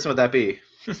kind of People, person would that be?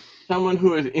 someone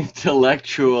who is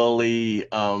intellectually,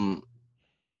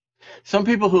 some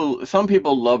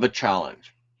people love a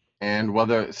challenge, and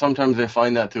whether sometimes they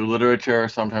find that through literature,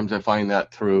 sometimes they find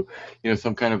that through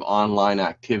some kind of online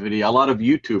activity. A lot of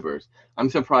YouTubers, I'm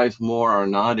surprised more are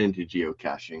not into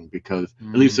geocaching, because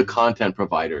at least the Mm, content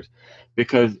providers,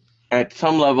 because at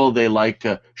some level they like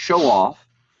to show off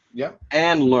yeah.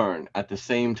 and learn at the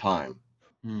same time.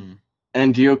 Hmm.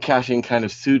 And geocaching kind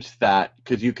of suits that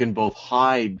because you can both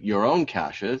hide your own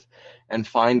caches and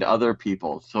find other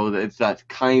people. So it's that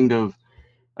kind of,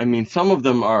 I mean, some of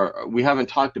them are we haven't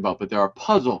talked about, but there are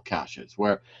puzzle caches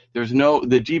where the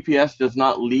GPS does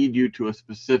not lead you to a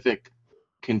specific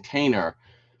container,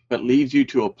 but leads you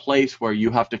to a place where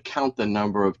you have to count the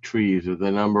number of trees or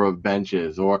the number of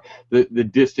benches or the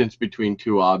distance between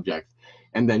two objects.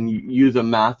 And then you use a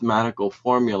mathematical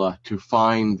formula to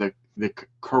find the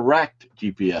correct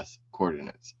GPS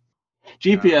coordinates.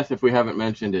 GPS, if we haven't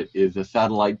mentioned it, is a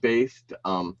satellite-based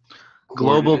global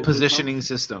coordinate positioning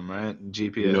system, right?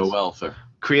 GPS. No, well, sir.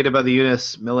 Created by the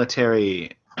U.S.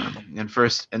 military and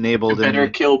first enabled Better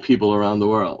kill people around the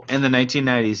world. in the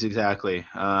 1990s, exactly.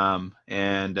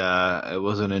 And it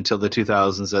wasn't until the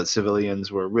 2000s that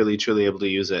civilians were really, truly able to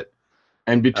use it.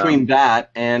 And between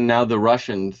that and now the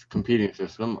Russians' competing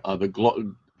system, the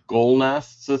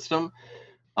GLONASS system,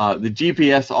 the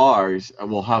GPSRs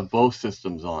will have both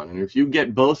systems on. And if you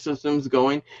get both systems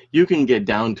going, you can get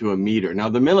down to a meter. Now,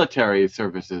 the military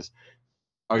services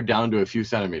are down to a few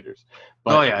centimeters.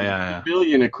 But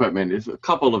civilian equipment is a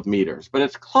couple of meters. But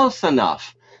it's close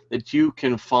enough that you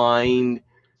can find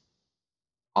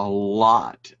a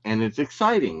lot. And it's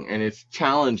exciting, and it's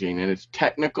challenging, and it's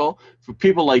technical. For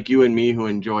people like you and me who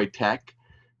enjoy tech,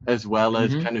 as well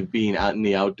as kind of being out in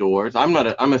the outdoors. I'm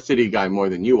a city guy more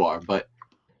than you are, but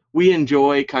we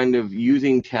enjoy kind of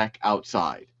using tech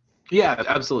outside. Yeah,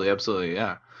 absolutely,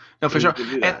 yeah. No, for sure.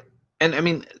 And I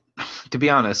mean, to be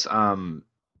honest,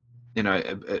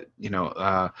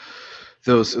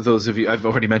 those of you I've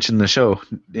already mentioned the show,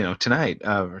 tonight,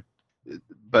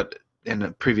 but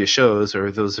in previous shows,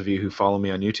 or those of you who follow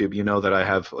me on YouTube, you know that I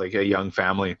have like a young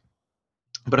family.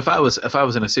 But if I was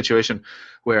in a situation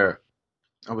where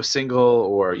I was single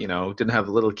or didn't have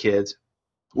little kids,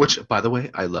 which, by the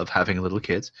way, I love having little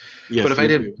kids. Yes, but if I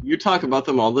didn't, you talk about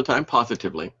them all the time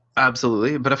positively.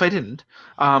 Absolutely. But if I didn't,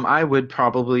 I would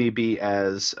probably be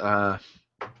as I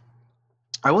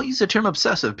won't use the term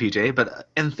obsessive, PJ, but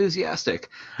enthusiastic.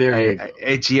 There you go.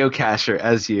 A geocacher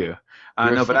as you.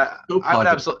 No, but I would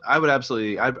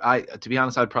absolutely. To be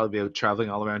honest, I'd probably be traveling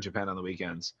all around Japan on the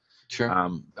weekends. Sure.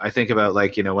 I think about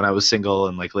when I was single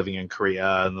and like living in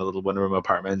Korea in the little one-room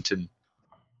apartment and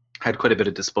had quite a bit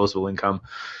of disposable income.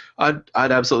 I'd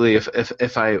absolutely,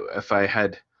 if I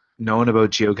had known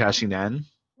about geocaching then,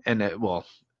 and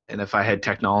if I had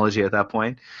technology at that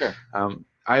point, sure.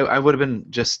 I would have been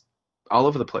just all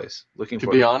over the place looking for.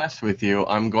 To be honest with you,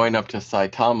 I'm going up to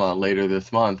Saitama later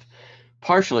this month,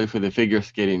 partially for the figure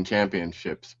skating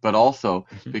championships, but also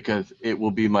because it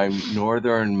will be my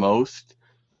northernmost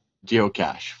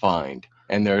geocache find,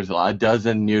 and there's a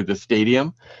dozen near the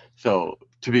stadium. So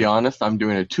to be honest, I'm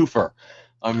doing a twofer.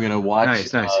 I'm going to watch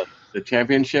the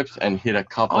championships and hit a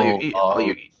couple.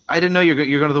 I didn't know you're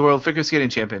going to the World Figure Skating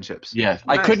Championships. Yes.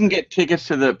 Nice. I couldn't get tickets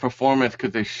to the performance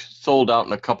because they sold out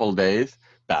in a couple of days.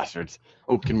 Bastards.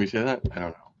 Oh, can we say that? I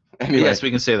don't know. Anyway, yes, we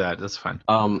can say that. That's fine.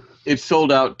 It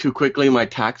sold out too quickly. My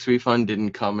tax refund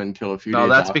didn't come until a few days after.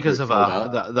 No, that's because of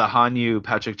the Hanyu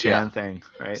Patrick Chan thing,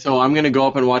 right? So I'm going to go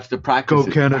up and watch the practices.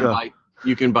 Go Canada.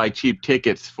 You can buy cheap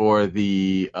tickets for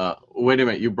the wait a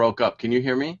minute, you broke up. Can you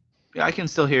hear me? Yeah, I can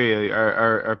still hear you.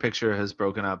 Our picture has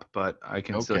broken up, but I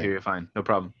can still hear you fine. No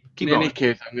problem. Keep going. In any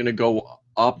case, I'm going to go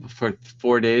up for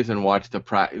 4 days and watch the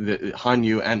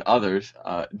Hanyu and others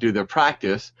do their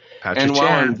practice. Patrick and while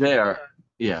Chan. I'm there,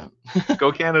 yeah.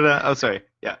 Go Canada. Oh, sorry.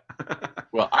 Yeah.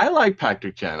 Well, I like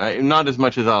Patrick Chan. Not as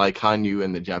much as I like Hanyu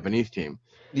and the Japanese team.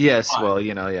 Yes, but,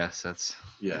 yes, that's...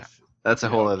 Yes. Yeah. That's a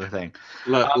whole other thing.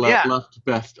 Left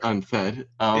best unsaid.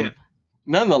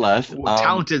 Nonetheless,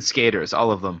 talented skaters,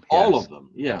 all of them. All of them,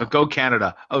 yeah. But go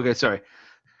Canada. Okay, sorry.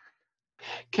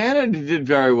 Canada did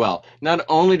very well. Not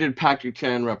only did Patrick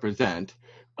Chan represent,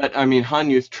 but I mean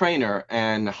Hanyu's trainer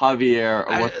and Javier.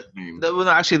 What's his name? Well,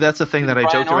 actually, that's the thing that I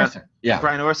joked around. Yeah,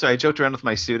 Brian Orser. I joked around with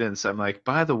my students. I'm like,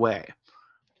 by the way,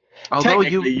 although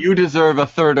you deserve a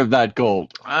third of that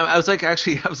gold. I was like,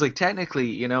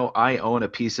 technically, I own a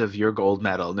piece of your gold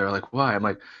medal. And they're like, why? I'm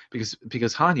like, because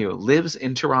Hanyu lives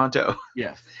in Toronto.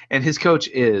 Yes. And his coach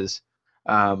is,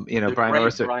 Brian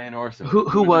Orser. Brian Orser.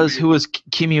 Who was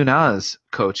Kim Yuna's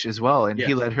coach as well. And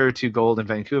he led her to gold in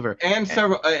Vancouver. And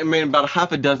about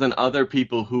half a dozen other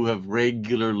people who have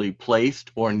regularly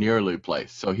placed or nearly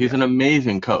placed. So he's an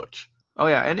amazing coach. Oh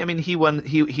yeah, and I mean he won.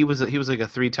 He was like a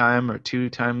 3-time or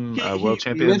 2-time world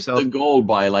champion he missed himself. The gold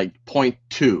by like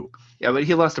 0.2. Yeah, but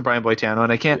he lost to Brian Boitano,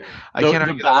 and I can't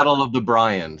The battle of the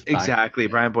Bryans. Exactly,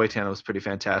 Brian Boitano was pretty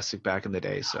fantastic back in the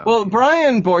day. So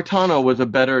Brian Boitano was a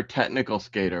better technical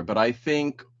skater, but I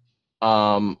think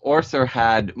Orser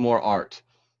had more art.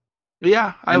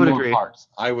 Yeah, I and would more agree. hearts.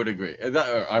 I would agree.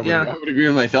 Yeah, I would agree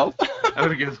with myself. I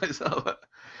would agree with myself. And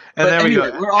But there we go.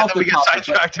 anyway, And we're then off the we get topic.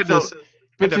 sidetracked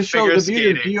But into to show figure the beauty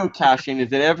of skating. geocaching is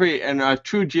that and a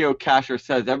true geocacher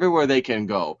says everywhere they can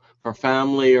go for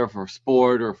family or for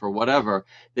sport or for whatever,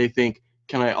 they think,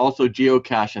 can I also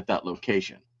geocache at that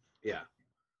location? Yeah.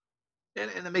 And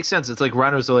it makes sense. It's like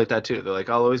runners are like that too. They're like,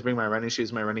 I'll always bring my running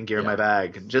shoes, my running gear in Yeah. my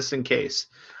bag, just in case.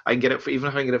 I can get it for even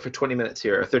if I can get it for 20 minutes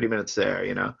here or 30 minutes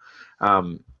there,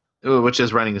 Um, which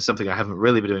is running is something I haven't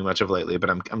really been doing much of lately, but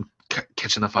I'm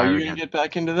catching the Are fire you going to again. get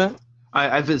back into that?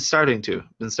 I've been starting to.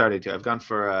 I've gone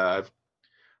for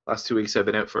last 2 weeks. I've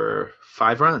been out for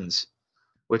 5 runs,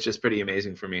 which is pretty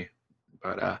amazing for me.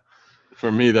 But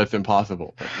For me, that's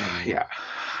impossible. But yeah,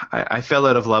 I fell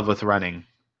out of love with running.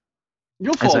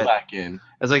 you'll As fall I, back in.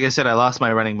 as like I said, I lost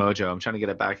my running mojo. I'm trying to get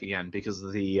it back again because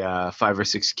of the 5 or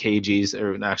 6 kgs,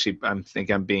 or actually,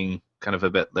 I'm being kind of a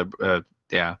bit,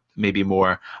 yeah, maybe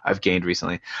more I've gained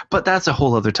recently. But that's a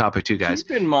whole other topic too, guys.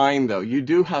 Keep in mind, though, you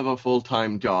do have a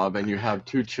full-time job and you have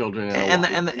 2 children and a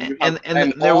And wife.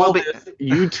 and there will All be, this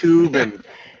YouTube and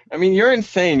I mean, you're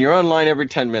insane. You're online every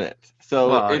 10 minutes. So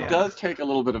well, it yeah. does take a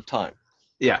little bit of time.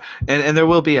 Yeah, and there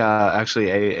will be actually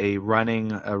a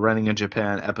running in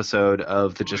Japan episode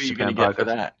of the Who are Just you Japan going to get for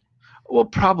podcast. that? Well,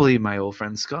 probably my old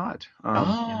friend Scott.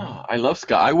 I love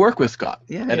Scott. I work with Scott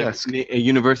Yeah, at yeah. a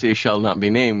university shall not be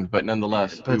named, but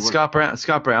nonetheless, we But work.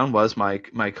 Scott Brown was my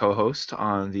co-host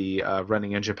on the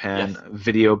Running in Japan Yes.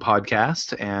 video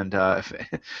podcast, and if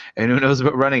anyone knows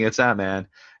about running, it's that man.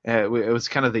 It was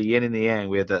kind of the yin and the yang.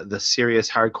 We had the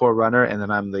serious hardcore runner, and then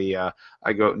I'm the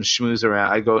I go out and schmooze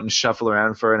around. I go out and shuffle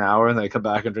around for an hour, and then I come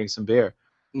back and drink some beer.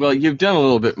 Well, you've done a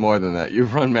little bit more than that.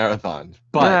 You've run marathons,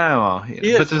 but Yeah, well, he but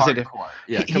is there's a hardcore.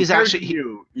 Yeah, he's compared actually to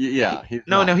you, yeah, he's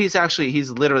no, not. no, he's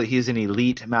an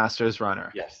elite masters runner.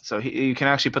 Yes. So you can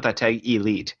actually put that tag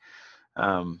elite.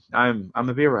 I'm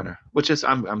a beer runner, which is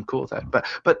I'm cool with that.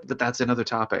 But that's another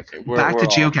topic. We're Back to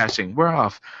off. geocaching. We're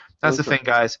off. That's the Listen. thing,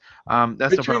 guys. That's the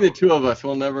Between problem. the two of us,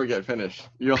 we'll never get finished.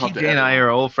 You'll have to PJ and edit I it. are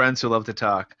old friends who love to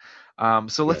talk.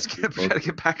 So let's Yes, we try to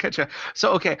get back at you.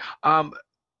 So okay.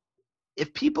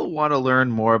 If people want to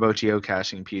learn more about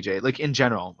geocaching, PJ, like in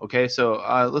general, okay, so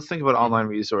let's think about online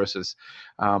resources.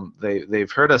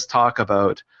 They've heard us talk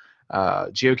about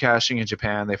geocaching in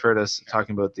Japan. They've heard us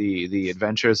talking about the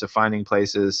adventures of finding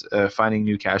places, finding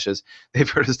new caches. They've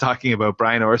heard us talking about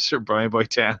Brian Orser, Brian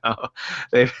Boitano.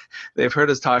 They've heard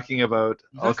us talking about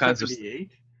Was all that kinds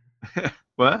 78? of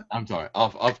what? I'm sorry,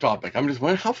 off topic. I'm just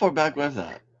wondering how far back was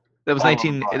that? That was Oh,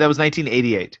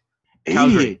 1988.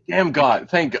 Calgary. 88. Damn God.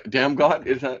 Damn God.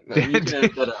 Is that? No, you can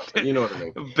edit that out, but you know what I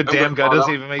mean. But damn God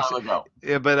doesn't even make sense. sense.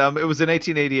 Yeah, but it was the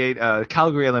 1988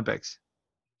 Calgary Olympics.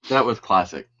 That was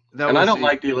classic. That And I was don't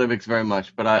like the Olympics very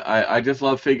much, but I just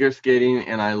love figure skating,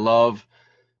 and I love,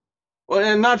 well,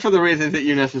 and not for the reasons that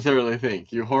you necessarily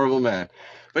think, you horrible man.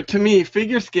 But to me,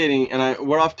 figure skating, and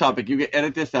we're off topic, you can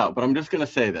edit this out, but I'm just going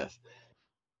to say this.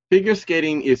 Figure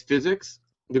skating is physics,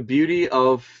 the beauty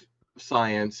of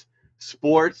science,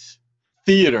 sports,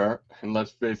 theater, and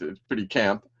let's face it, it's pretty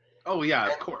camp. Oh yeah,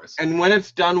 of course. And when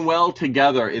it's done well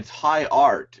together, it's high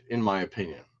art, in my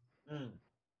opinion.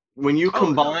 When you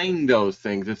combine those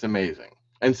things, it's amazing.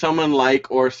 And someone like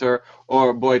Orser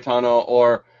or Boitano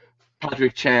or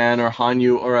Patrick Chan or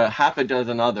Hanyu or a half a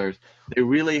dozen others, they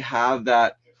really have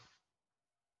that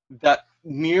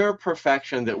near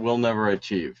perfection that we'll never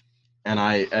achieve. And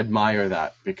I admire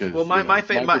that because my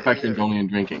perfection's only in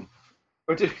drinking.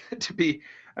 Or to be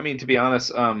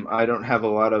honest, I don't have a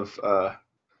lot of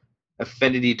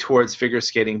affinity towards figure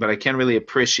skating, but I can really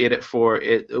appreciate it for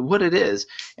what it is.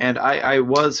 And I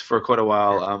was for quite a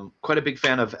while quite a big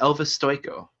fan of Elvis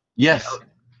Stoico. Yes,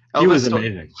 he was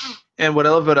amazing. And what I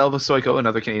love about Elvis Stoico,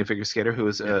 another Canadian figure skater who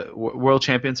was a world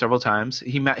champion several times,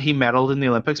 he medaled in the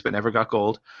Olympics but never got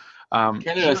gold.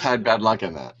 Canada's had bad luck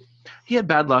in that. He had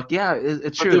bad luck. Yeah,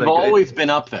 it's but true. They've always been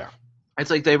up there. It's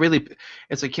like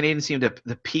it's like Canadians seem to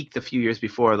peak the few years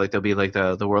before. Like they'll be like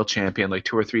the world champion like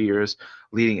 2 or 3 years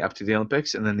leading up to the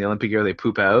Olympics, and then the Olympic year they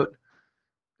poop out,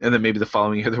 and then maybe the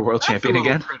following year they're world champion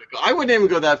again. Critical. I wouldn't even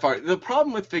go that far. The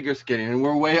problem with figure skating, and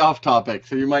we're way off topic,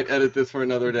 so you might edit this for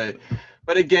another day.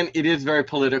 But again, it is very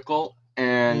political,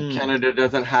 and Canada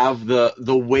doesn't have the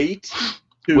weight.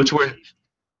 Which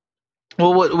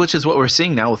is what we're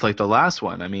seeing now with like the last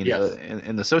one. I mean, yes.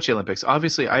 In the Sochi Olympics,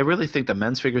 obviously, I really think the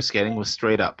men's figure skating was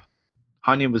straight up.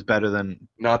 Hanyu was better than.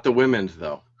 Not the women's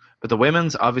though. But the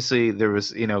women's, obviously, there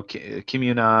was Kim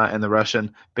Yuna and the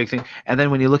Russian big thing. And then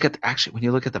when you look at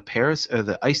the pairs or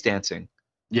the ice dancing,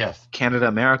 Yes. Canada,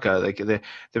 America. Like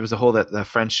there was a whole that the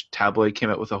French tabloid came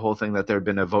out with a whole thing that there had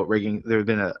been a vote rigging. There had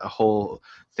been a whole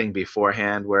thing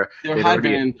beforehand where There they'd had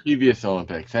been already in previous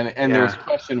Olympics, and there was yeah.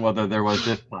 question whether there was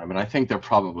this time, and I think there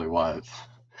probably was.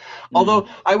 Mm. Although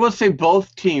I will say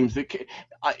both teams, it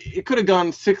could have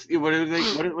gone six.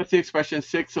 What's the expression?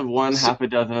 Six of one, So, half a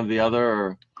dozen of the other.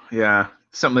 Or you know,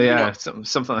 something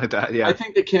like that. I Yeah,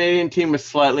 think the Canadian team was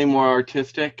slightly more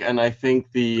artistic, and I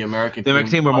think the American the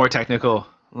American team. team were more technical, a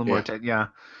little more Yeah. tech. Yeah.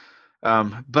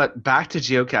 But back to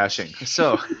geocaching.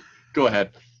 So Go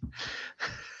ahead.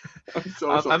 I'm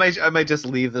so I sorry. might just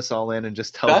leave this all in and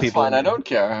just tell That's fine. I people, don't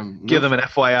care. give them an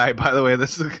FYI. By the way,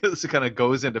 this kind of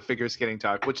goes into figure skating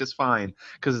talk, which is fine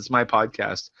because it's my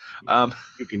podcast. Um,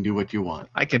 You can do what you want.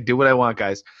 I can do what I want,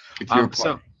 guys. It's your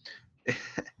So play.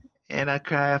 and I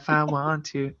cry if I want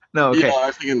to. No, Yeah, okay, I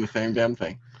was thinking the same damn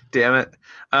thing. damn it.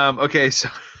 Okay,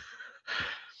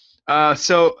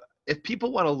 so if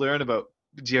people want to learn about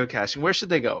geocaching, where should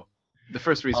they go? The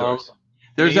first Um, resource.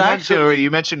 there's You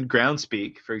mentioned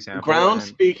Groundspeak, for example, and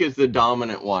Groundspeak is the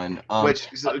dominant one. which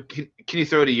so can you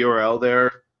throw the URL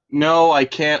there? No, I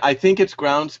can't. I think it's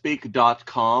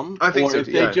groundspeak.com. I think Or so. if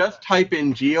they Yeah. just type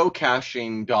in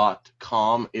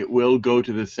geocaching.com, it will go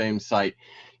to the same site.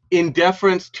 In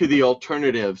deference to the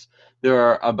alternatives, there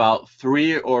are about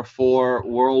 3 or 4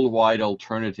 worldwide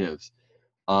alternatives.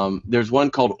 There's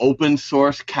one called open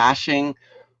source caching,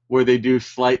 where they do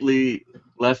slightly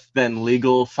less than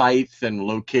legal sites and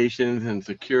locations and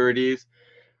securities.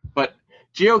 But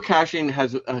geocaching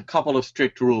has a couple of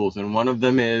strict rules, and one of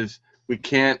them is we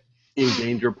can't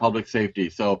endanger public safety.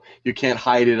 So you can't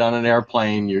hide it on an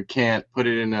airplane. You can't put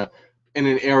it in an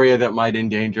area that might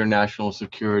endanger national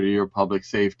security or public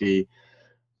safety.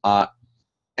 Uh,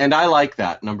 and I like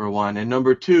that, number one. And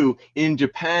number two, in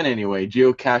Japan anyway,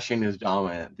 geocaching is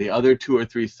dominant. The other 2 or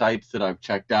 3 sites that I've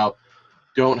checked out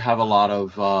don't have a lot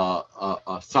of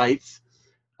sites.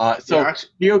 Yeah, So actually,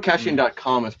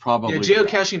 geocaching.com is yeah, probably the best.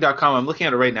 geocaching.com. I'm looking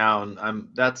at it right now, and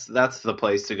that's the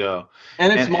place to go.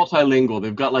 And it's And multilingual.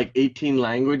 They've got like 18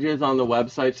 languages on the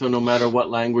website, so no matter what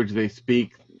language they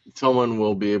speak, someone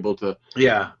will be able to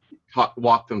yeah,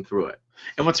 walk them through it.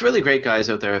 and what's really great, guys,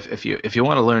 out there, if you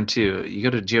want to learn too, you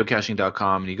go to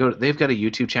geocaching.com and they've got a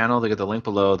YouTube channel. They got the link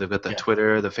below. They've got the Yes.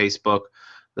 Twitter, the Facebook,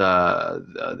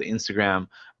 the Instagram.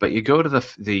 But you go to the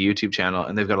YouTube channel,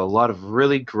 and they've got a lot of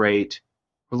really great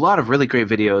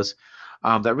videos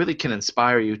that really can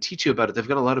inspire you, teach you about it. They've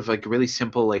got a lot of like really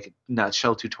simple like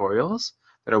nutshell tutorials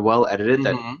that are well edited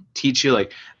that Mm-hmm. teach you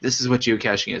like this is what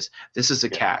geocaching is. This is a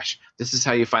Yeah. cache. This is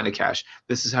how you find a cache.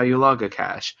 This is how you log a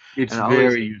cache. It's And all these-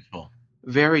 very useful.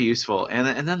 very useful.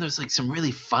 And then there's like some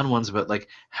really fun ones about like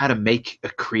how to make a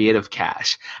creative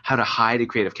cache, how to hide a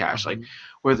creative cache, like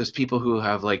where there's people who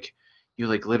have like you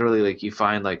like literally like you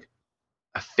find like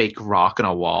a fake rock on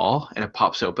a wall and it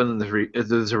pops open and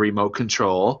there's a remote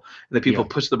control and the people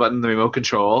Yeah. push the button in the remote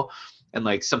control and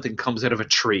like something comes out of a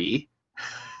tree.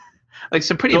 Like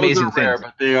some pretty Those amazing are rare, things.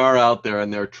 but they are out there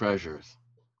and they're treasures.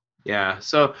 Yeah.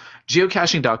 So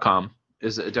geocaching.com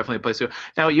is definitely a place to go.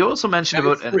 Now you also mentioned And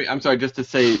about it's free. I'm sorry, just to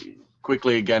say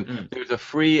quickly again, Mm. there's a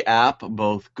free app,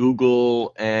 both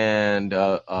Google and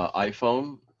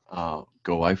iPhone,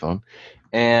 Go iPhone,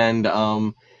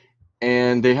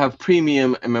 and they have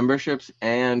premium memberships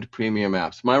and premium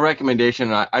apps. My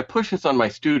recommendation, I push this on my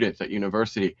students at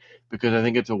university because I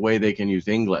think it's a way they can use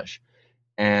English.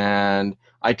 And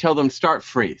I tell them start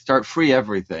free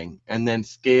everything, and then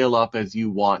scale up as you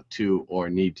want to or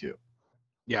need to.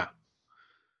 yeah.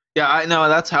 Yeah, I know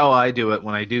that's how I do it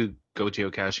when I do go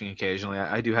geocaching occasionally.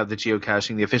 I do have the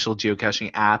official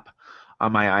geocaching app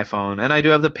on my iPhone, and I do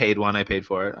have the paid one. I paid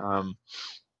for it.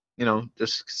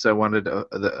 Just because I wanted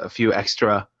a few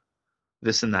extra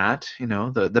this and that.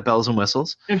 The bells and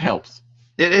whistles. It helps.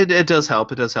 It does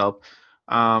help. It does help.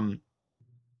 Um,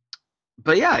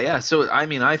 but yeah. So I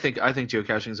mean, I think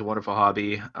geocaching is a wonderful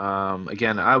hobby.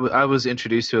 Again, I was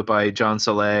introduced to it by John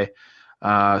Soleil.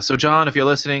 So John, if you're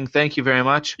listening, thank you very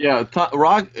much. Yeah,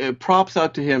 props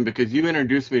out to him because you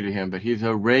introduced me to him, but he's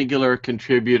a regular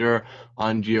contributor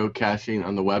on geocaching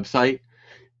on the website.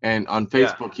 And on Yeah.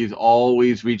 Facebook, he's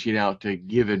always reaching out to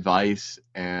give advice.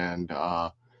 And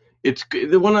it's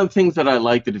one of the things that I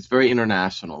like that it's very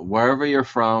international. Wherever you're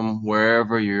from,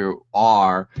 wherever you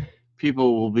are,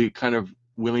 people will be kind of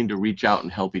willing to reach out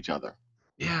and help each other.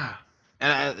 Yeah,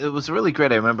 and it was really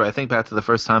great. I think back to the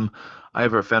first time I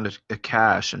ever found a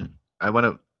cache, and I went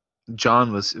out.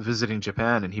 John was visiting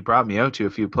Japan, and he brought me out to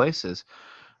a few places.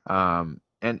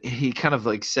 And he kind of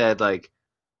like said like,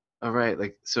 all right,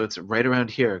 like, so it's right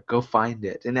around here. Go find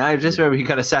it. And I just remember he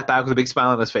kind of sat back with a big smile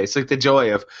on his face, like the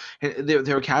joy of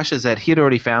there were caches that he had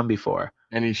already found before.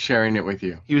 And he's sharing it with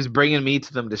you. He was bringing me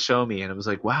to them to show me, and it was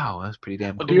like, wow, that's pretty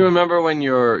damn Well, cool. do you remember when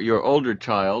your older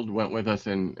child went with us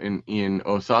in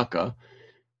Osaka,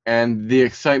 and the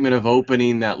excitement of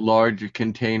opening that large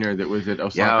container that was at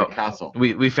Osaka Yeah, Castle?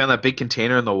 we found that big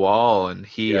container in the wall, and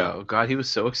he, Yeah. oh God, he was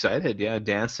so excited. Yeah,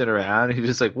 dancing around. He was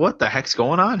just like, what the heck's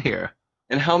going on here?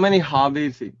 And how many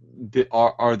hobbies that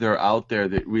are there out there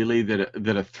that really that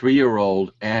a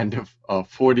 3-year-old and a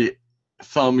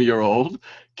 40-some-year-old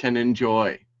can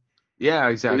enjoy? Yeah,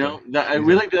 exactly. That it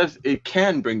really does. It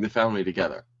can bring the family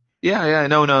together. Yeah,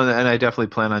 no, and I definitely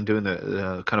plan on doing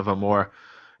the kind of a more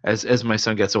as my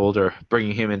son gets older,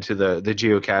 bringing him into the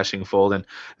geocaching fold, and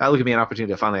that'll give me an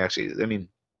opportunity to finally actually, I mean,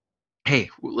 hey,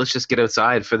 let's just get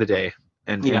outside for the day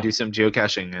and Yeah. do some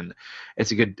geocaching, and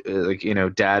it's a good like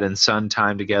dad and son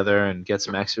time together and get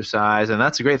some exercise, and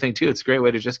that's a great thing too. It's a great way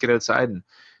to just get outside and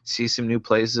see some new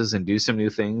places and do some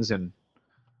new things, and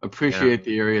Appreciate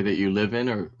the area that you live in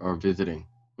or visiting.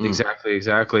 exactly.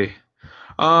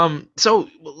 So,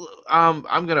 I'm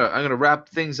gonna wrap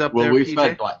things up Well, there, we PJ.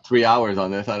 spent what 3 hours on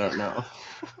this. I don't know.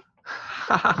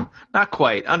 Not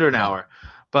quite, under an Yeah. hour.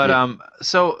 But Yeah.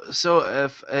 so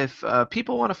if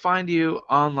people want to find you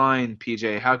online,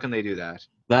 PJ, how can they do that?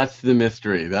 That's the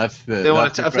mystery. If they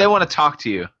want to talk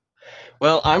to you.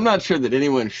 Well, I'm not sure that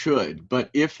anyone should, but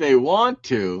if they want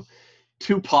to,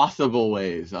 two possible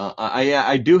ways.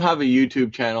 I do have a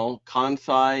YouTube channel,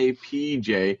 Kansai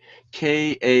PJ,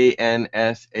 Kansai,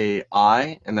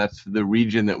 and that's the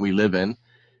region that we live in.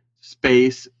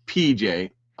 Space PJ,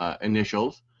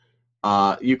 initials.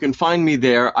 You can find me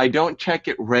there. I don't check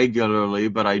it regularly,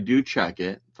 but I do check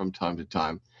it from time to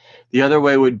time. The other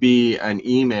way would be an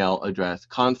email address,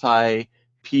 Kansai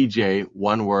PJ,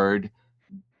 one word,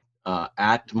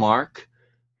 at mark.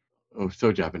 Oh,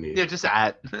 so Japanese. Yeah, just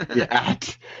at. Yeah,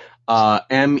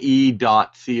 at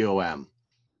me.com.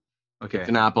 Okay. It's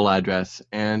an Apple address,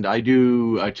 and I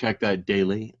do check that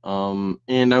daily.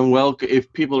 And I'm welcome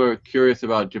if people are curious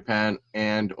about Japan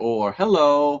and or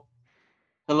hello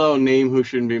name who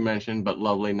shouldn't be mentioned but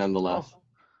lovely nonetheless.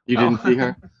 You didn't see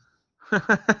her?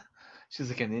 She's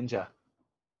like a ninja.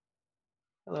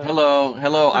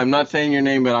 Hello. I'm not saying your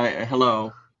name, but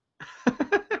hello.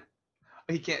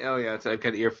 He can't. Oh yeah, I've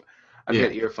got Yeah.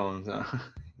 earphones.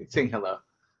 Saying hello.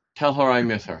 Tell her I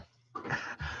miss her.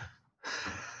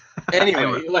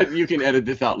 Anyway, you can edit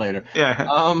this out later.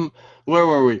 Yeah. Where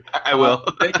were we? I will.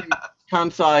 They can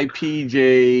Kansai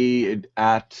PJ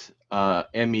at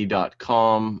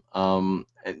me.com.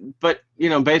 But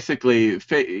basically,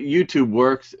 YouTube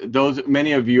works.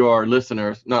 Many of you are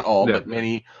listeners, not all, but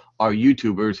many are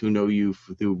YouTubers who know you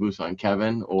through Busan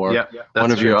Kevin or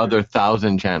one of your other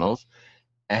 1,000 channels.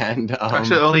 And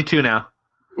actually, only 2 now.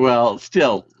 Well,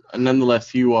 still,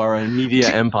 nonetheless, you are a media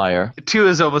empire. 2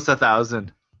 is almost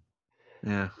 1,000.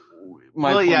 Yeah.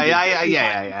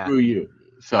 Yeah. Through you.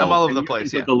 So I'm all over the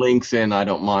place. Put the links in. I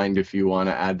don't mind if you want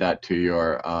to add that to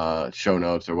your show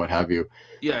notes or what have you.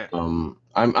 Yeah.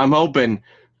 I'm open.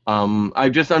 I'm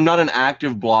not an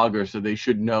active blogger, so they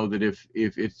should know that if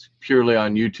it's purely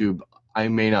on YouTube, I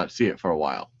may not see it for a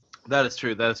while. That is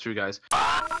true, guys.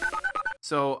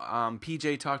 So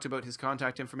PJ talked about his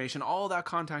contact information. All that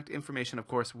contact information, of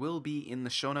course, will be in the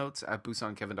show notes at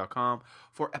busankevin.com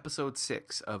for episode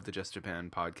 6 of the Just Japan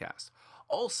podcast.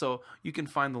 Also, you can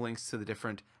find the links to the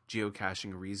different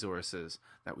geocaching resources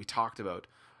that we talked about,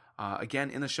 again,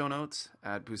 in the show notes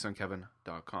at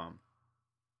busankevin.com.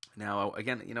 Now,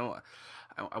 again,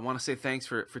 I want to say thanks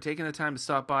for taking the time to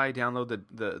stop by, download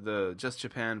the Just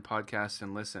Japan podcast,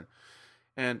 and listen.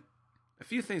 And a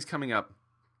few things coming up.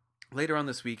 Later on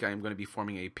this week, I am going to be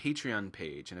forming a Patreon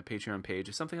page, and a Patreon page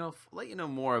is something I'll let you know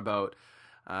more about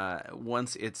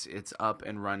once it's up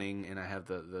and running, and I have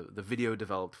the video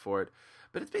developed for it.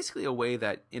 But it's basically a way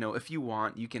that if you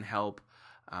want, you can help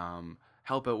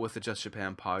out with the Just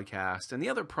Japan podcast and the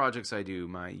other projects I do,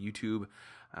 my YouTube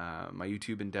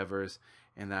endeavors,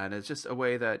 and that it's just a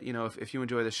way that if you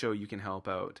enjoy the show, you can help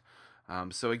out.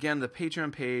 So again, the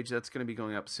Patreon page, that's going to be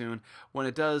going up soon. When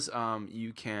it does,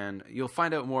 you'll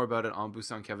find out more about it on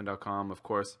busankevin.com, of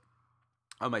course,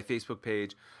 on my Facebook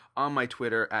page, on my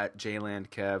Twitter at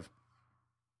jlandkev.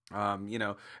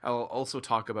 I'll also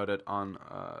talk about it on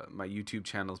my YouTube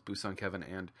channels, Busan Kevin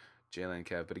and Jalen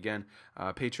Kev. But again,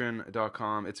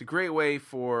 patreon.com. It's a great way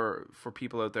for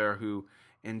people out there who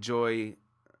enjoy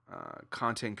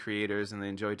content creators and they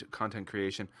enjoy content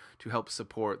creation to help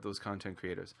support those content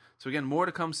creators. So again, more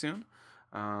to come soon,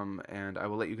 and I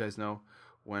will let you guys know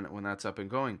when that's up and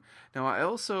going. Now, I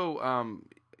also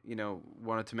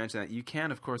wanted to mention that you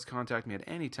can, of course, contact me at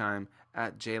any time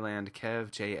at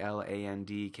jlandkev,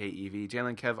 JLandKev,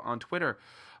 jlandkev on Twitter.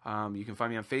 You can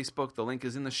find me on Facebook. The link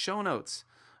is in the show notes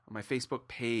on my Facebook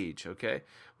page, okay,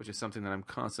 which is something that I'm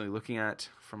constantly looking at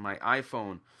from my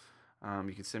iPhone.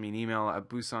 You can send me an email at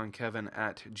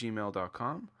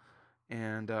busongkevin@gmail.com.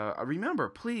 And remember,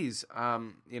 please,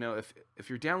 if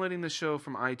you're downloading the show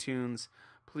from iTunes,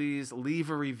 please leave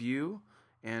a review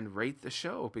and rate the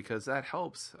show, because that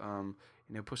helps,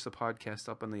 push the podcast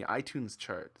up on the iTunes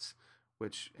charts,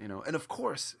 which, and of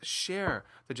course, share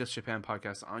the Just Japan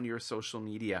podcast on your social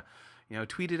media.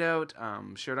 Tweet it out,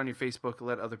 share it on your Facebook,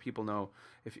 let other people know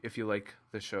if you like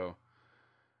the show.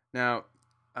 Now,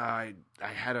 I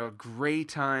had a great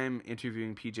time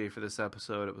interviewing PJ for this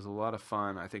episode. It was a lot of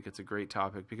fun. I think it's a great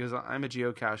topic because I'm a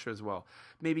geocacher as well.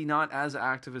 Maybe not as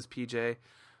active as PJ.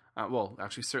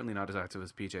 Actually, certainly not as active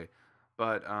as PJ.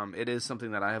 But it is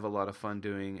something that I have a lot of fun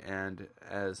doing, and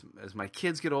as my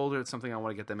kids get older, it's something I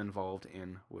want to get them involved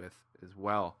in with as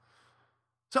well.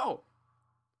 So,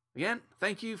 again,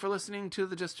 thank you for listening to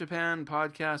the Just Japan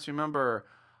podcast. Remember,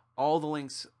 all the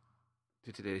links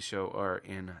to today's show are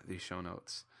in the show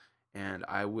notes, and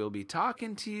I will be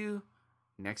talking to you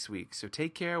next week. So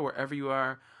take care wherever you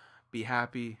are. Be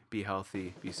happy, be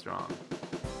healthy, be strong.